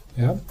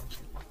 Yeah.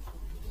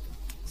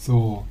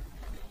 So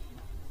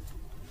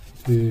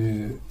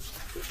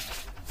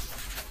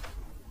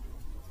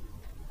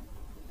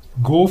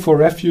go for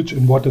refuge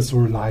in what is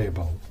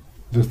reliable.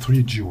 The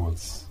 3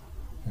 jewels.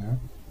 Yeah?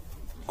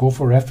 Go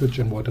for refuge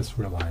in what is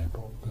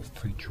reliable. The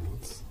 3 jewels.